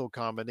a lethal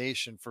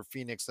combination for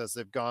Phoenix as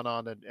they've gone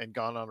on and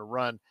gone on a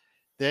run.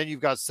 Then you've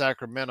got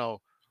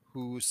Sacramento,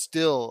 who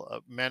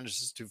still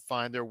manages to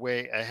find their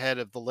way ahead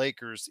of the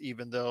Lakers,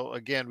 even though,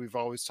 again, we've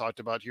always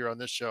talked about here on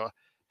this show,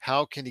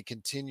 how can he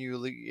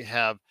continually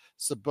have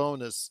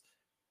Sabonis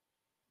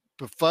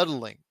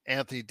befuddling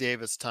Anthony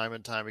Davis time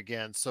and time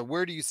again? So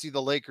where do you see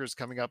the Lakers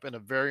coming up in a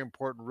very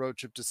important road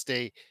trip to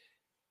stay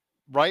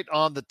right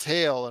on the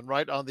tail and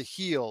right on the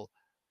heel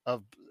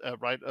of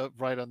right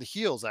on the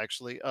heels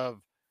actually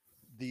of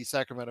the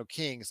Sacramento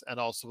Kings, and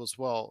also as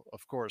well,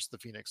 of course, the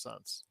Phoenix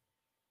Suns?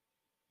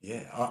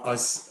 Yeah, I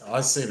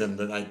see them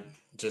that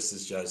just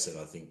as Joe said,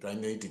 I think they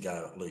need to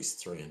go at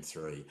least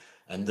 3-3,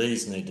 and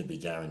these need to be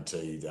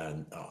guaranteed.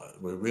 And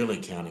we're really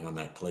counting on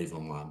that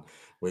Cleveland one.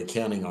 We're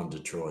counting on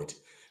Detroit,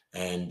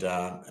 and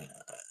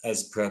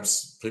as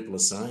perhaps people are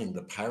saying,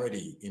 the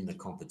parity in the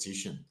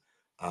competition.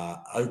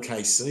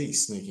 OKC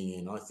sneaking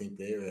in, I think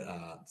they're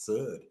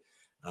third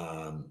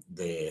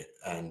there,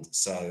 and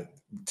so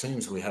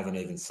teams we haven't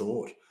even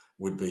thought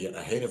would be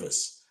ahead of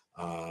us.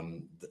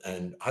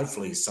 And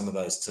hopefully some of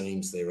those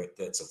teams there,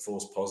 that's a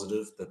false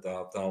positive, that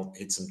they'll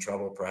hit some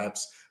trouble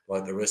perhaps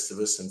like the rest of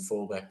us and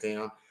fall back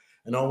down.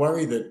 And I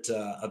worry that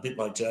a bit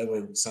like Joe,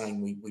 we're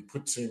saying we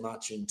put too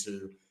much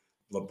into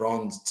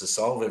LeBron to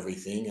solve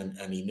everything,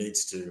 and he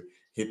needs to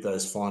hit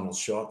those final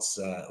shots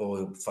or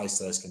he'll face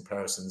those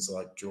comparisons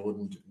like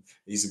Jordan.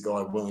 He's a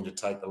guy willing to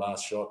take the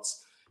last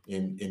shots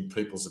in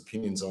people's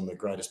opinions on the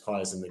greatest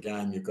players in the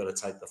game. You've got to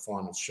take the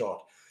final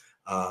shot.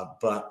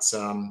 But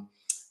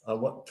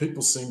what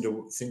people seem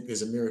to think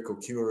there's a miracle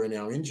cure in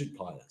our injured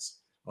players.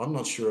 I'm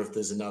not sure if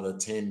there's another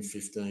 10,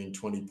 15,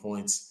 20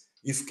 points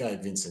if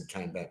Gabe Vincent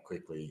came back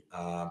quickly.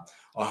 I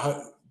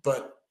hope,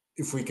 but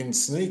if we can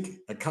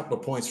sneak a couple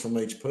of points from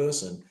each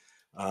person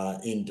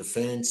in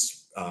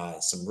defence,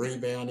 some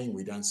rebounding,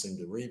 we don't seem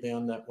to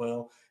rebound that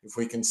well. If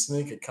we can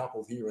sneak a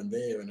couple here and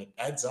there and it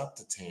adds up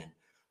to 10,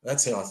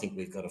 that's how I think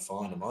we've got to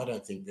find them. I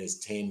don't think there's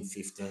 10,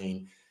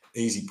 15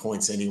 easy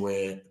points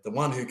anywhere. The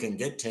one who can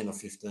get 10 or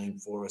 15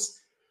 for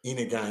us in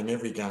a game,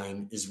 every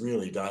game, is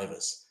really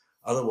Davis.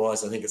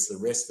 Otherwise, I think it's the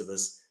rest of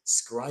us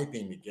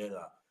scraping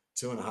together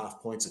 2.5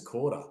 points a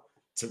quarter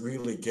to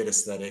really get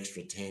us that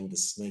extra 10 to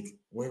sneak.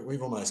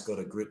 We've almost got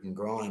a grit and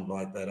grind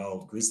like that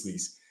old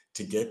Grizzlies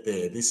to get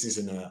there. This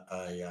isn't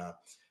a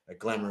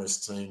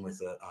glamorous team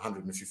with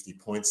 150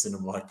 points in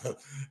them like the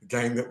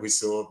game that we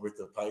saw with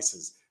the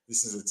Pacers.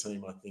 This is a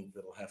team, I think,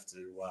 that'll have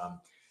to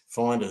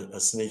find a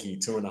sneaky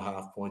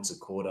 2.5 points a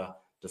quarter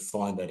to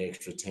find that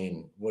extra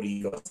 10. What do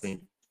you guys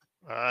think?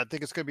 I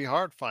think it's going to be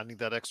hard finding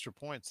that extra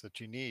points that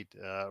you need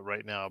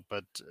right now,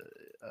 but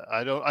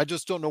I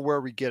just don't know where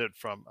we get it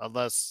from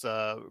unless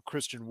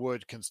Christian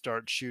Wood can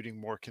start shooting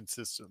more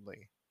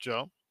consistently.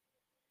 Joe?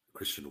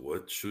 Christian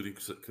Wood shooting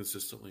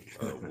consistently.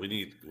 We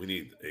need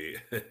a.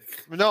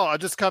 No, I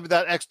just covered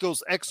that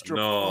those extra.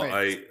 No,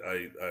 points.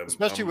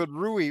 Especially with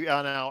Rui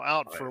now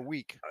out for a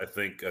week. I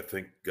think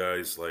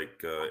guys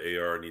like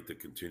AR need to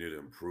continue to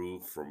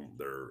improve from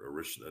their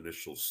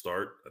initial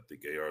start. I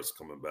think AR is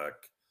coming back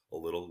a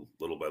little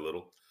by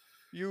little.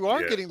 You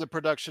are getting the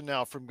production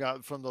now from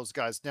those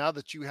guys. Now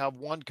that you have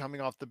one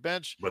coming off the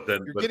bench,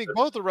 you're getting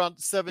both around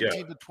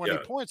 17 to 20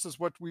 points is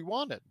what we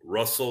wanted.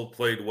 Russell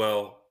played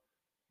well.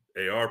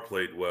 AR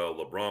played well,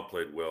 LeBron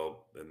played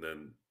well, and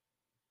then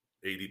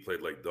AD played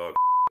like dog.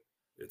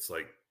 It's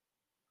like,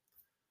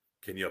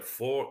 can you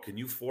four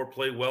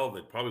play well?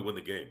 Then probably win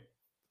the game.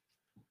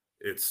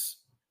 It's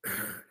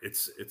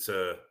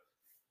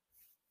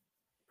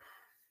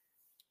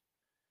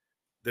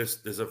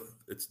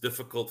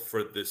difficult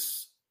for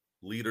this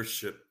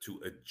leadership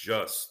to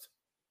adjust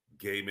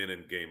game in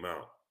and game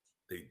out.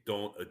 They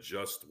don't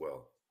adjust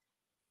well.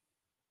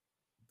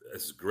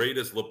 As great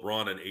as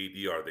LeBron and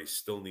AD are, they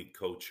still need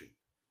coaching.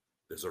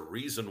 There's a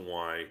reason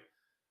why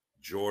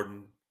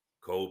Jordan,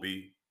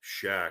 Kobe,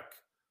 Shaq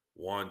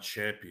won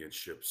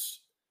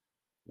championships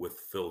with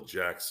Phil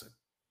Jackson.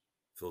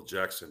 Phil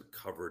Jackson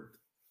covered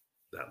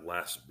that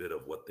last bit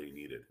of what they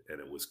needed,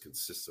 and it was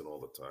consistent all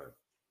the time.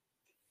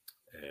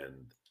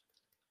 And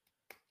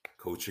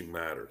coaching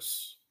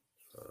matters.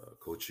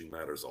 Coaching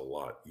matters a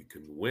lot. You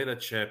can win a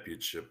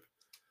championship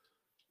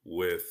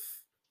with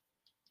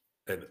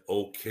an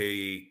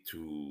okay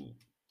to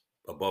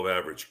above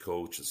average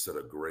coach instead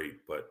of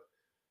great, but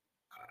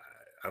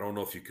I don't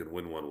know if you can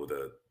win one with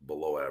a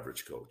below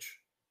average coach.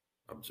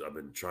 I've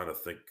been trying to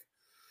think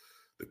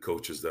the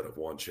coaches that have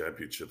won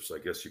championships. I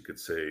guess you could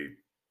say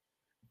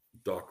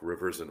Doc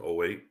Rivers in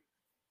 2008.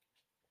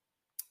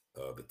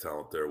 The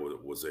talent there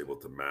was able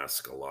to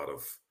mask a lot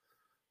of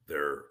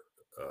their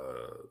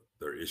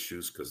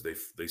issues because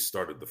they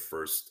started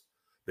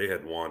they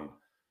had won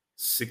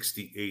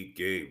 68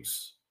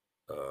 games.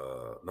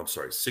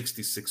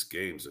 66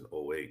 games in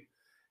 2008,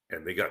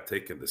 and they got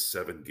taken to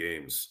 7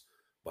 games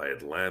by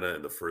Atlanta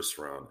in the first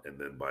round and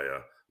then by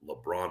a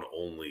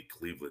LeBron-only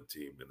Cleveland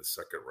team in the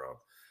second round.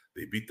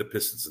 They beat the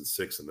Pistons in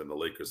 6 and then the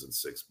Lakers in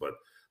 6, but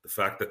the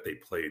fact that they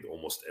played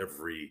almost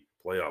every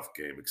playoff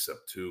game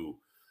except 2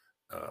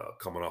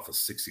 coming off a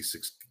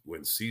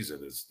 66-win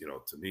season is,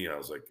 to me, I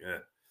was like,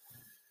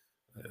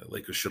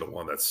 Lakers should have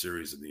won that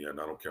series in the end.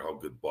 I don't care how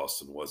good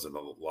Boston was, and a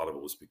lot of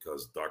it was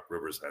because Doc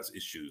Rivers has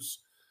issues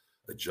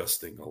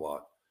adjusting a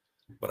lot.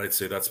 But I'd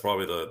say that's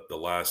probably the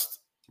last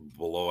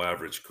below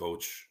average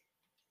coach.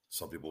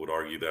 Some people would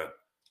argue that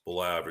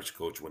below average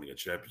coach winning a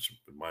championship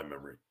in my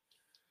memory.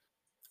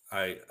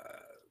 I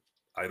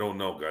don't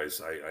know, guys.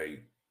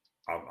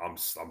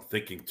 I'm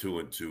thinking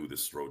 2-2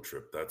 this road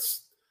trip.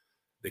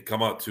 They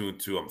come out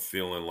 2-2. I'm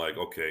feeling like,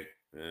 okay,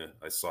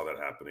 I saw that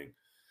happening.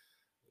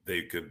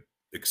 They could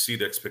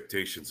exceed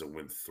expectations and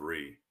win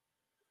 3,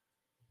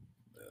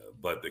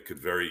 but they could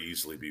very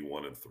easily be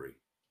 1-3.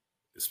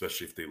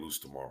 especially if they lose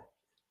tomorrow,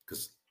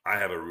 because I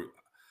have a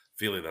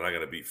feeling that I'm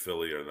going to beat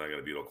Philly or I'm going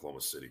to beat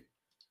Oklahoma City.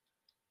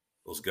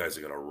 Those guys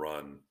are going to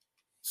run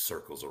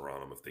circles around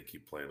them if they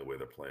keep playing the way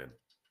they're playing.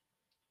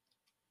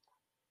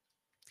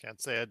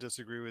 Can't say I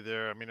disagree with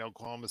there. I mean,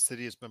 Oklahoma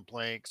City has been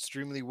playing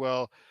extremely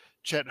well.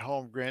 Chet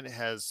Holmgren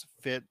has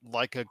fit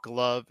like a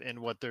glove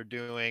in what they're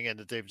doing, and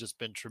that they've just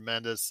been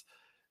tremendous.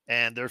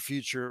 And their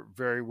future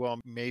very well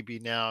maybe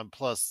now. And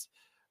plus,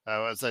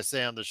 as I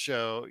say on the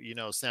show,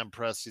 Sam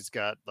Presti's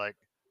got like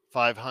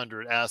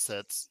 500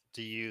 assets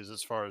to use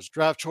as far as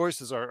draft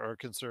choices are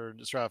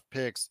concerned, draft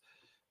picks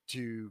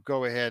to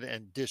go ahead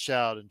and dish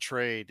out and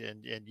trade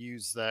and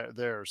use that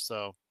there.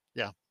 So,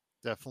 yeah,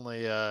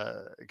 definitely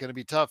going to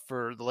be tough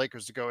for the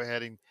Lakers to go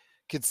ahead and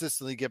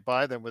consistently get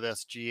by them with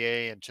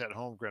SGA and Chet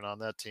Holmgren on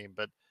that team.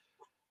 But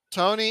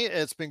Tony,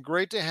 it's been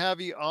great to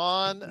have you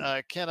on.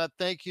 Cannot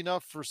thank you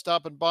enough for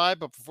stopping by.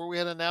 But before we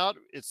head on out,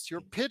 it's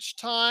your pitch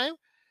time.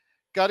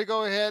 Got to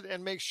go ahead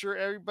and make sure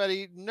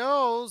everybody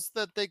knows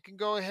that they can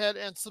go ahead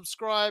and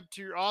subscribe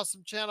to your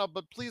awesome channel.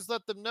 But please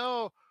let them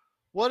know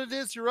what it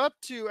is you're up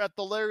to at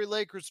the Larry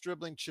Lakers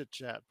Dribbling Chit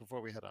Chat before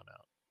we head on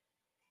out.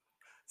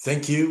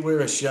 Thank you.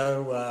 We're a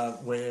show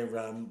where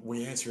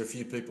we answer a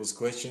few people's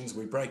questions.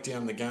 We break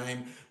down the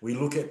game. We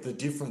look at the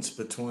difference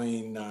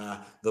between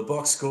the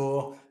box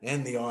score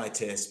and the eye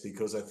test,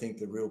 because I think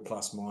the real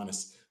plus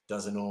minus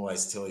doesn't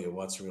always tell you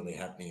what's really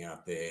happening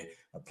out there.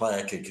 A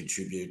player could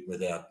contribute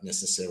without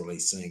necessarily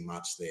seeing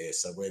much there.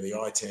 So where the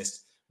eye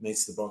test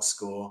meets the box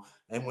score,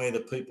 and where the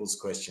people's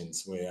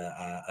questions, where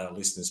our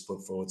listeners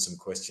put forward some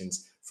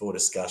questions for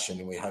discussion,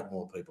 and we hope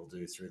more people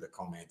do through the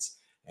comments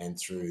and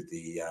through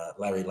the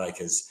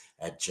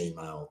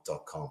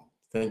LarryLakers@gmail.com.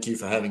 Thank you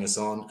for having us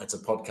on. It's a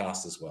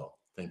podcast as well.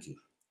 Thank you.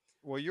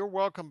 Well, you're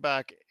welcome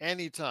back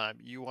anytime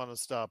you want to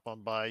stop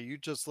on by. You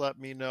just let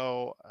me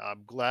know.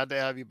 I'm glad to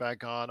have you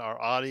back on. Our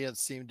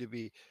audience seemed to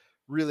be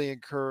really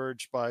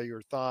encouraged by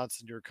your thoughts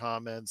and your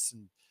comments.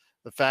 And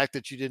the fact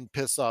that you didn't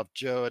piss off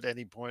Joe at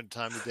any point in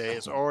time today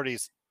is already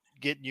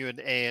getting you an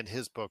A in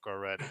his book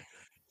already.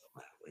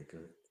 We're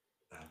good.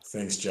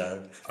 Thanks,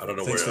 Joe. I don't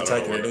know Thanks where for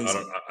taking it easy.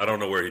 I don't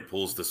know where he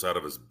pulls this out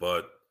of his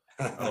butt.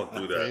 I don't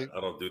do that. I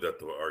don't do that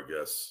to our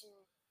guests.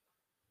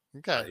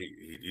 Okay.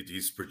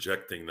 He's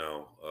projecting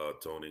now,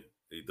 Tony.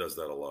 He does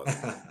that a lot.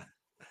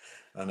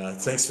 I know.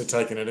 Thanks for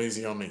taking it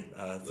easy on me.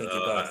 Thank you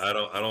both. I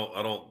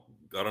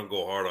don't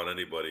go hard on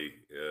anybody.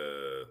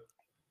 I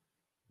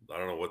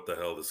don't know what the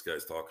hell this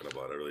guy's talking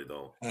about. I really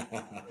don't.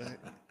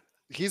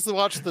 He's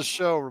watched the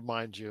show,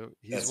 remind you.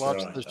 He's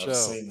watched the show. I've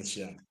seen the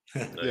show.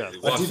 Yeah.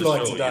 I did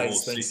like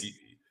today's.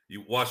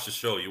 You watch the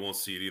show, you won't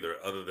see it either,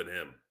 other than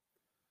him.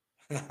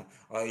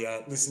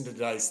 I listened to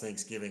today's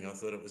Thanksgiving. I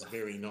thought it was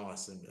very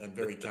nice and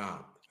very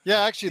calm.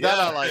 Yeah, actually, that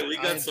I like. We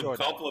got some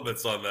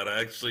compliments on that. I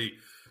actually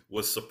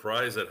was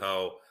surprised at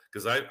how,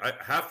 because I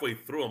halfway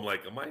through, I'm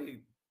like,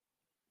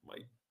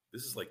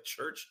 this is like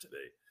church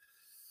today.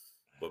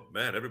 But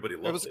man, everybody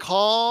loved it. It was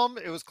calm.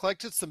 It was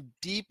collected some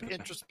deep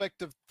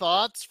introspective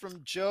thoughts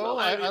from Joe. Well,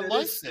 I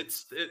liked it.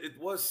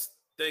 It was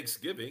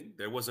Thanksgiving.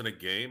 There wasn't a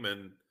game,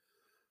 and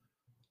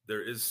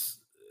there is.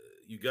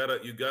 You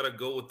gotta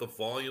go with the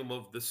volume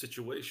of the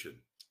situation.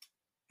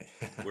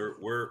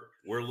 We're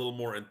a little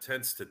more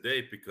intense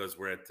today because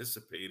we're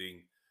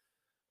anticipating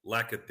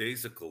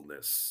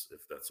lackadaisicalness,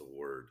 if that's a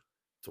word,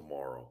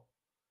 tomorrow,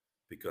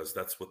 because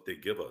that's what they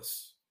give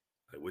us.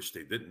 I wish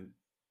they didn't,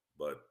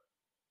 but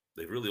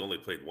they really only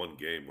played one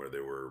game where they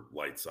were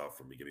lights out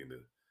from beginning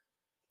to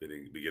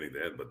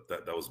end. But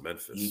that was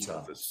Memphis. Utah.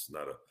 Memphis,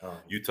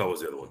 Utah was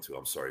the other one too.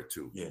 I'm sorry,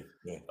 two. Yeah.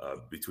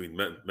 Between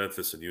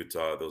Memphis and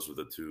Utah, those were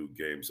the two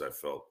games I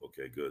felt,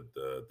 okay, good.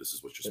 This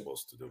is what you're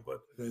supposed to do.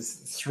 But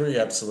there's three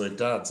absolute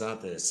duds,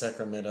 aren't there?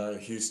 Sacramento,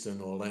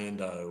 Houston,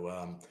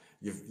 Orlando.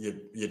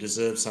 You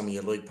deserve some of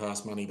your league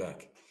pass money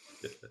back.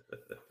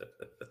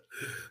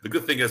 The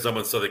good thing is I'm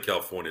in Southern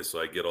California, so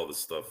I get all this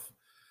stuff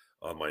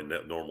on my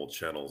normal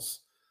channels.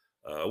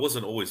 I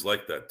wasn't always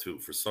like that too.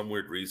 For some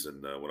weird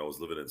reason, when I was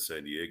living in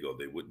San Diego,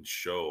 they wouldn't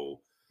show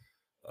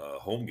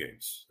home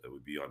games. It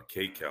would be on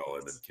KCAL,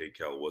 and then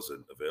KCAL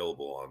wasn't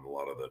available on a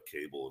lot of the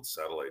cable and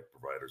satellite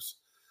providers.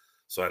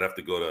 So I'd have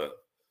to go to,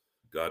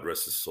 God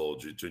rest his soul,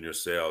 Junior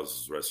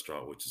Seau's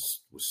restaurant, which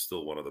was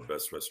still one of the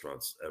best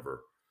restaurants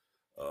ever.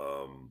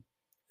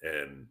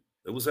 And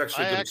it was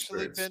actually a good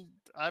experience.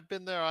 I've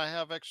been there. I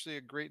have actually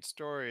a great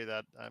story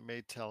that I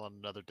may tell on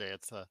another day.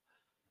 It's a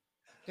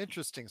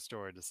interesting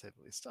story, to say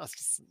the least. I'll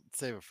just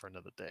save it for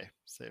another day.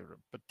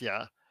 But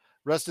yeah,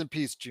 rest in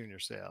peace, Junior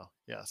Seau.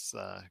 Yes,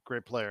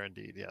 great player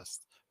indeed.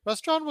 Yes,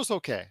 restaurant was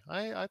okay.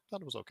 I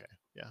thought it was okay.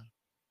 Yeah.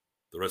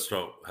 The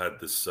restaurant had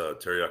this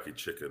teriyaki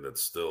chicken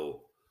that's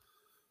still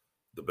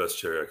the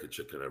best teriyaki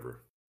chicken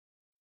ever.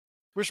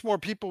 Wish more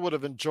people would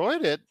have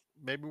enjoyed it.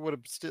 Maybe would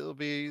have still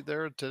be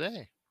there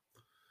today.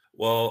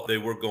 Well, they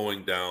were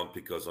going down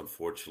because,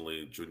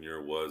 unfortunately,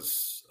 Junior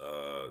was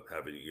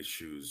having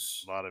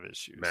issues. A lot of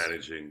issues.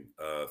 Managing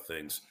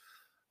things.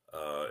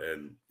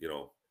 And,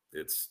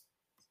 it's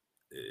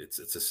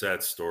it's a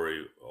sad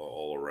story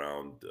all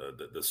around.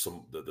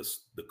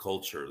 The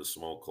culture, the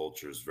small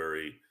culture, is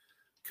very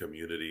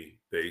community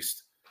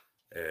based,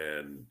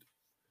 and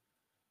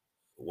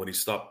when he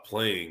stopped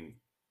playing,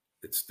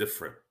 it's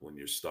different. When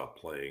you stop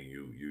playing,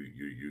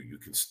 you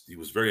can. He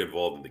was very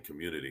involved in the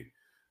community.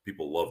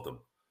 People loved him.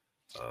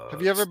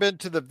 Have you ever been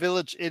to the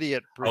Village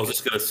Idiot? I was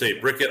just going to say,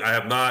 Brickett. I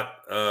have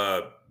not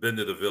been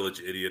to the Village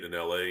Idiot in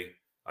LA.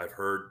 I've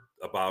heard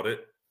about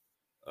it.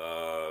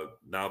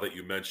 Now that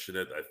you mention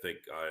it, I think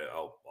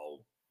I'll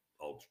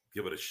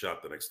give it a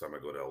shot the next time I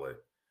go to LA.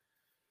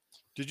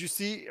 Did you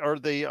see? Are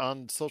they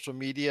on social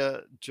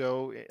media,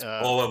 Joe?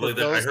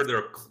 I heard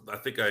they're. I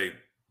think I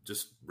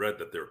just read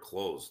that they're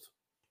closed,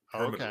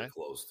 permanently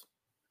closed.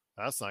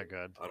 That's not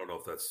good. I don't know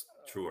if that's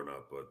true or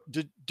not, but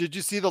did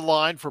you see the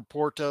line for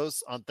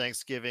Portos on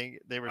Thanksgiving?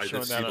 They were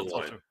showing that on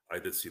social. I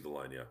did see the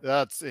line. Yeah,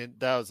 that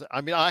was.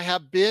 I mean, I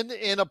have been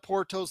in a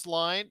Portos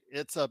line.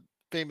 It's a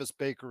famous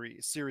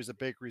series of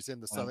bakeries in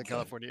the Southern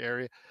California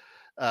area,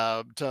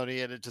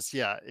 Tony, and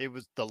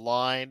the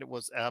line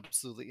was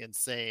absolutely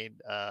insane.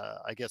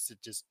 I guess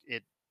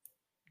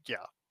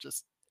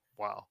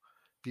wow.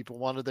 People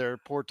wanted their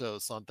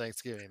Portos on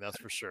Thanksgiving, that's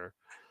for sure.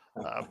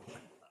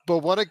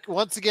 But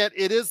once again,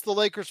 it is the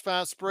Lakers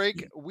Fast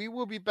Break. We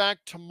will be back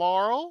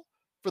tomorrow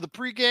for the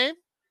pregame,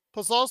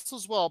 plus also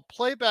as well,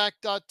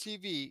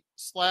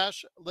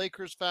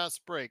 playback.tv/Lakers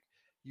Fast Break.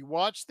 You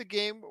watch the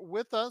game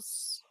with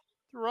us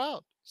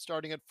throughout,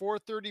 starting at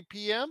 4:30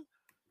 p.m.,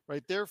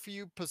 right there for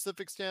you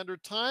Pacific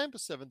Standard Time,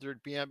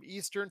 7:30 p.m.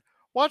 Eastern.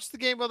 Watch the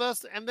game with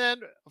us, and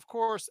then, of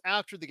course,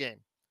 after the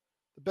game,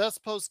 the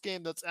best post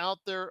game that's out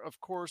there, of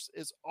course,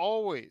 is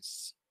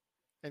always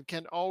and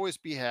can always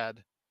be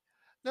had.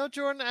 No,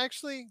 Jordan,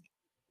 actually,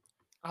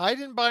 I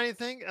didn't buy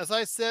anything. As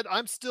I said,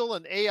 I'm still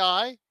an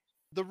AI.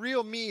 The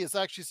real me is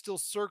actually still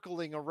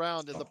circling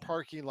around in the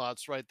parking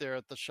lots right there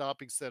at the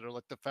shopping center,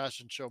 like the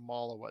Fashion Show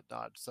Mall and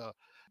whatnot. So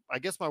I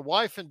guess my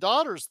wife and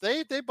daughters,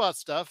 they bought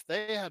stuff.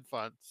 They had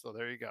fun. So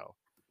there you go.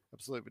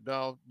 Absolutely.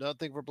 No,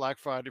 nothing for Black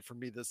Friday for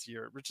me this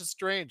year, which is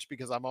strange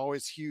because I'm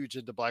always huge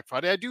into Black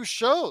Friday. I do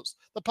shows,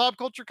 the Pop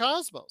Culture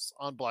Cosmos,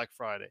 on Black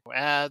Friday.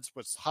 Ads,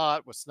 what's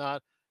hot, what's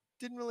not.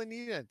 Didn't really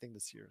need anything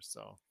this year.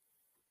 So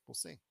we'll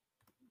see.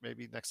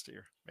 Maybe next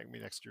year. Maybe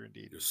next year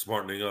indeed. You're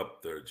smartening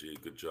up there, G.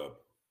 Good job.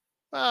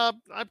 I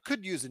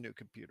could use a new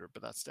computer,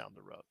 but that's down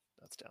the road.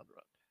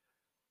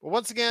 But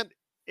once again,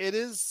 it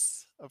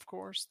is, of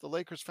course, the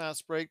Lakers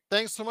Fast Break.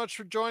 Thanks so much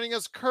for joining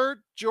us, Kurt,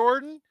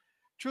 Jordan.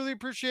 Truly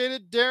appreciate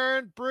it.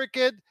 Darren,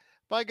 Brickett.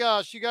 My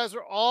gosh, you guys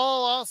are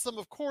all awesome.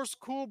 Of course,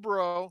 Cool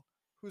Bro,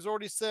 who's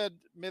already said,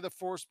 may the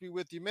force be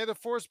with you. May the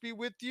force be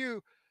with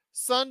you.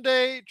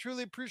 Sunday,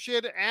 truly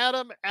appreciate it.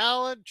 Adam,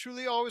 Alan,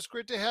 truly always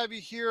great to have you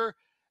here.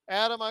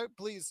 Adam,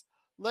 please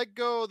let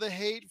go of the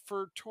hate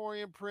for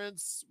Taurean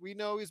Prince. We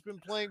know he's been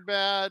playing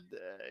bad.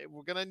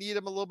 We're going to need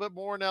him a little bit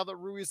more now that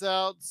Rui's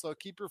out. So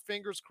keep your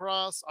fingers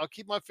crossed. I'll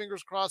keep my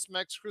fingers crossed.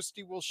 Max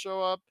Christie will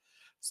show up.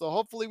 So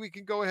hopefully we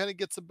can go ahead and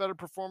get some better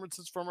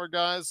performances from our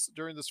guys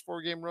during this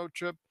 4-game road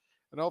trip.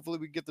 And hopefully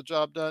we get the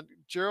job done.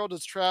 Gerald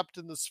is trapped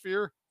in the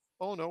sphere.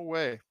 Oh, no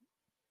way.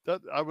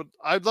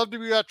 I'd love to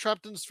be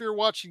trapped in the sphere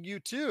watching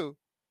you too.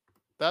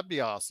 That'd be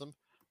awesome.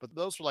 But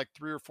those are like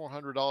 $300 or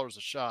 $400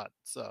 a shot.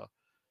 So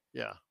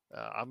yeah,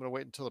 I'm going to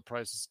wait until the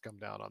prices come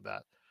down on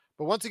that.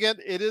 But once again,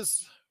 it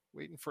is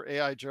waiting for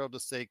AI Gerald to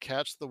say,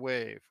 catch the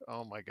wave.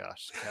 Oh my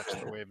gosh. Catch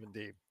the wave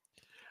indeed.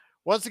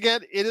 Once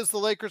again, it is the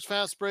Lakers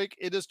Fast Break.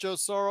 It is Joe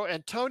Soro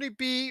and Tony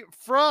B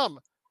from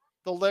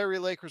the Larry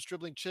Lakers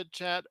Dribbling Chit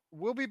Chat.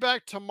 We'll be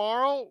back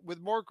tomorrow with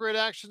more great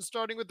action,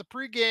 starting with the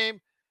pregame.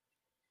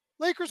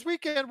 Lakers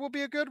weekend will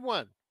be a good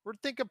one. We're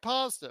thinking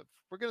positive.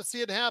 We're going to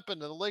see it happen,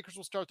 and the Lakers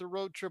will start the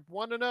road trip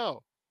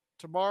 1-0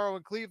 tomorrow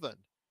in Cleveland.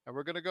 And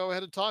we're going to go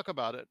ahead and talk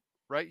about it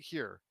right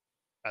here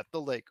at the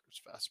Lakers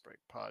Fast Break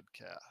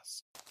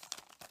Podcast.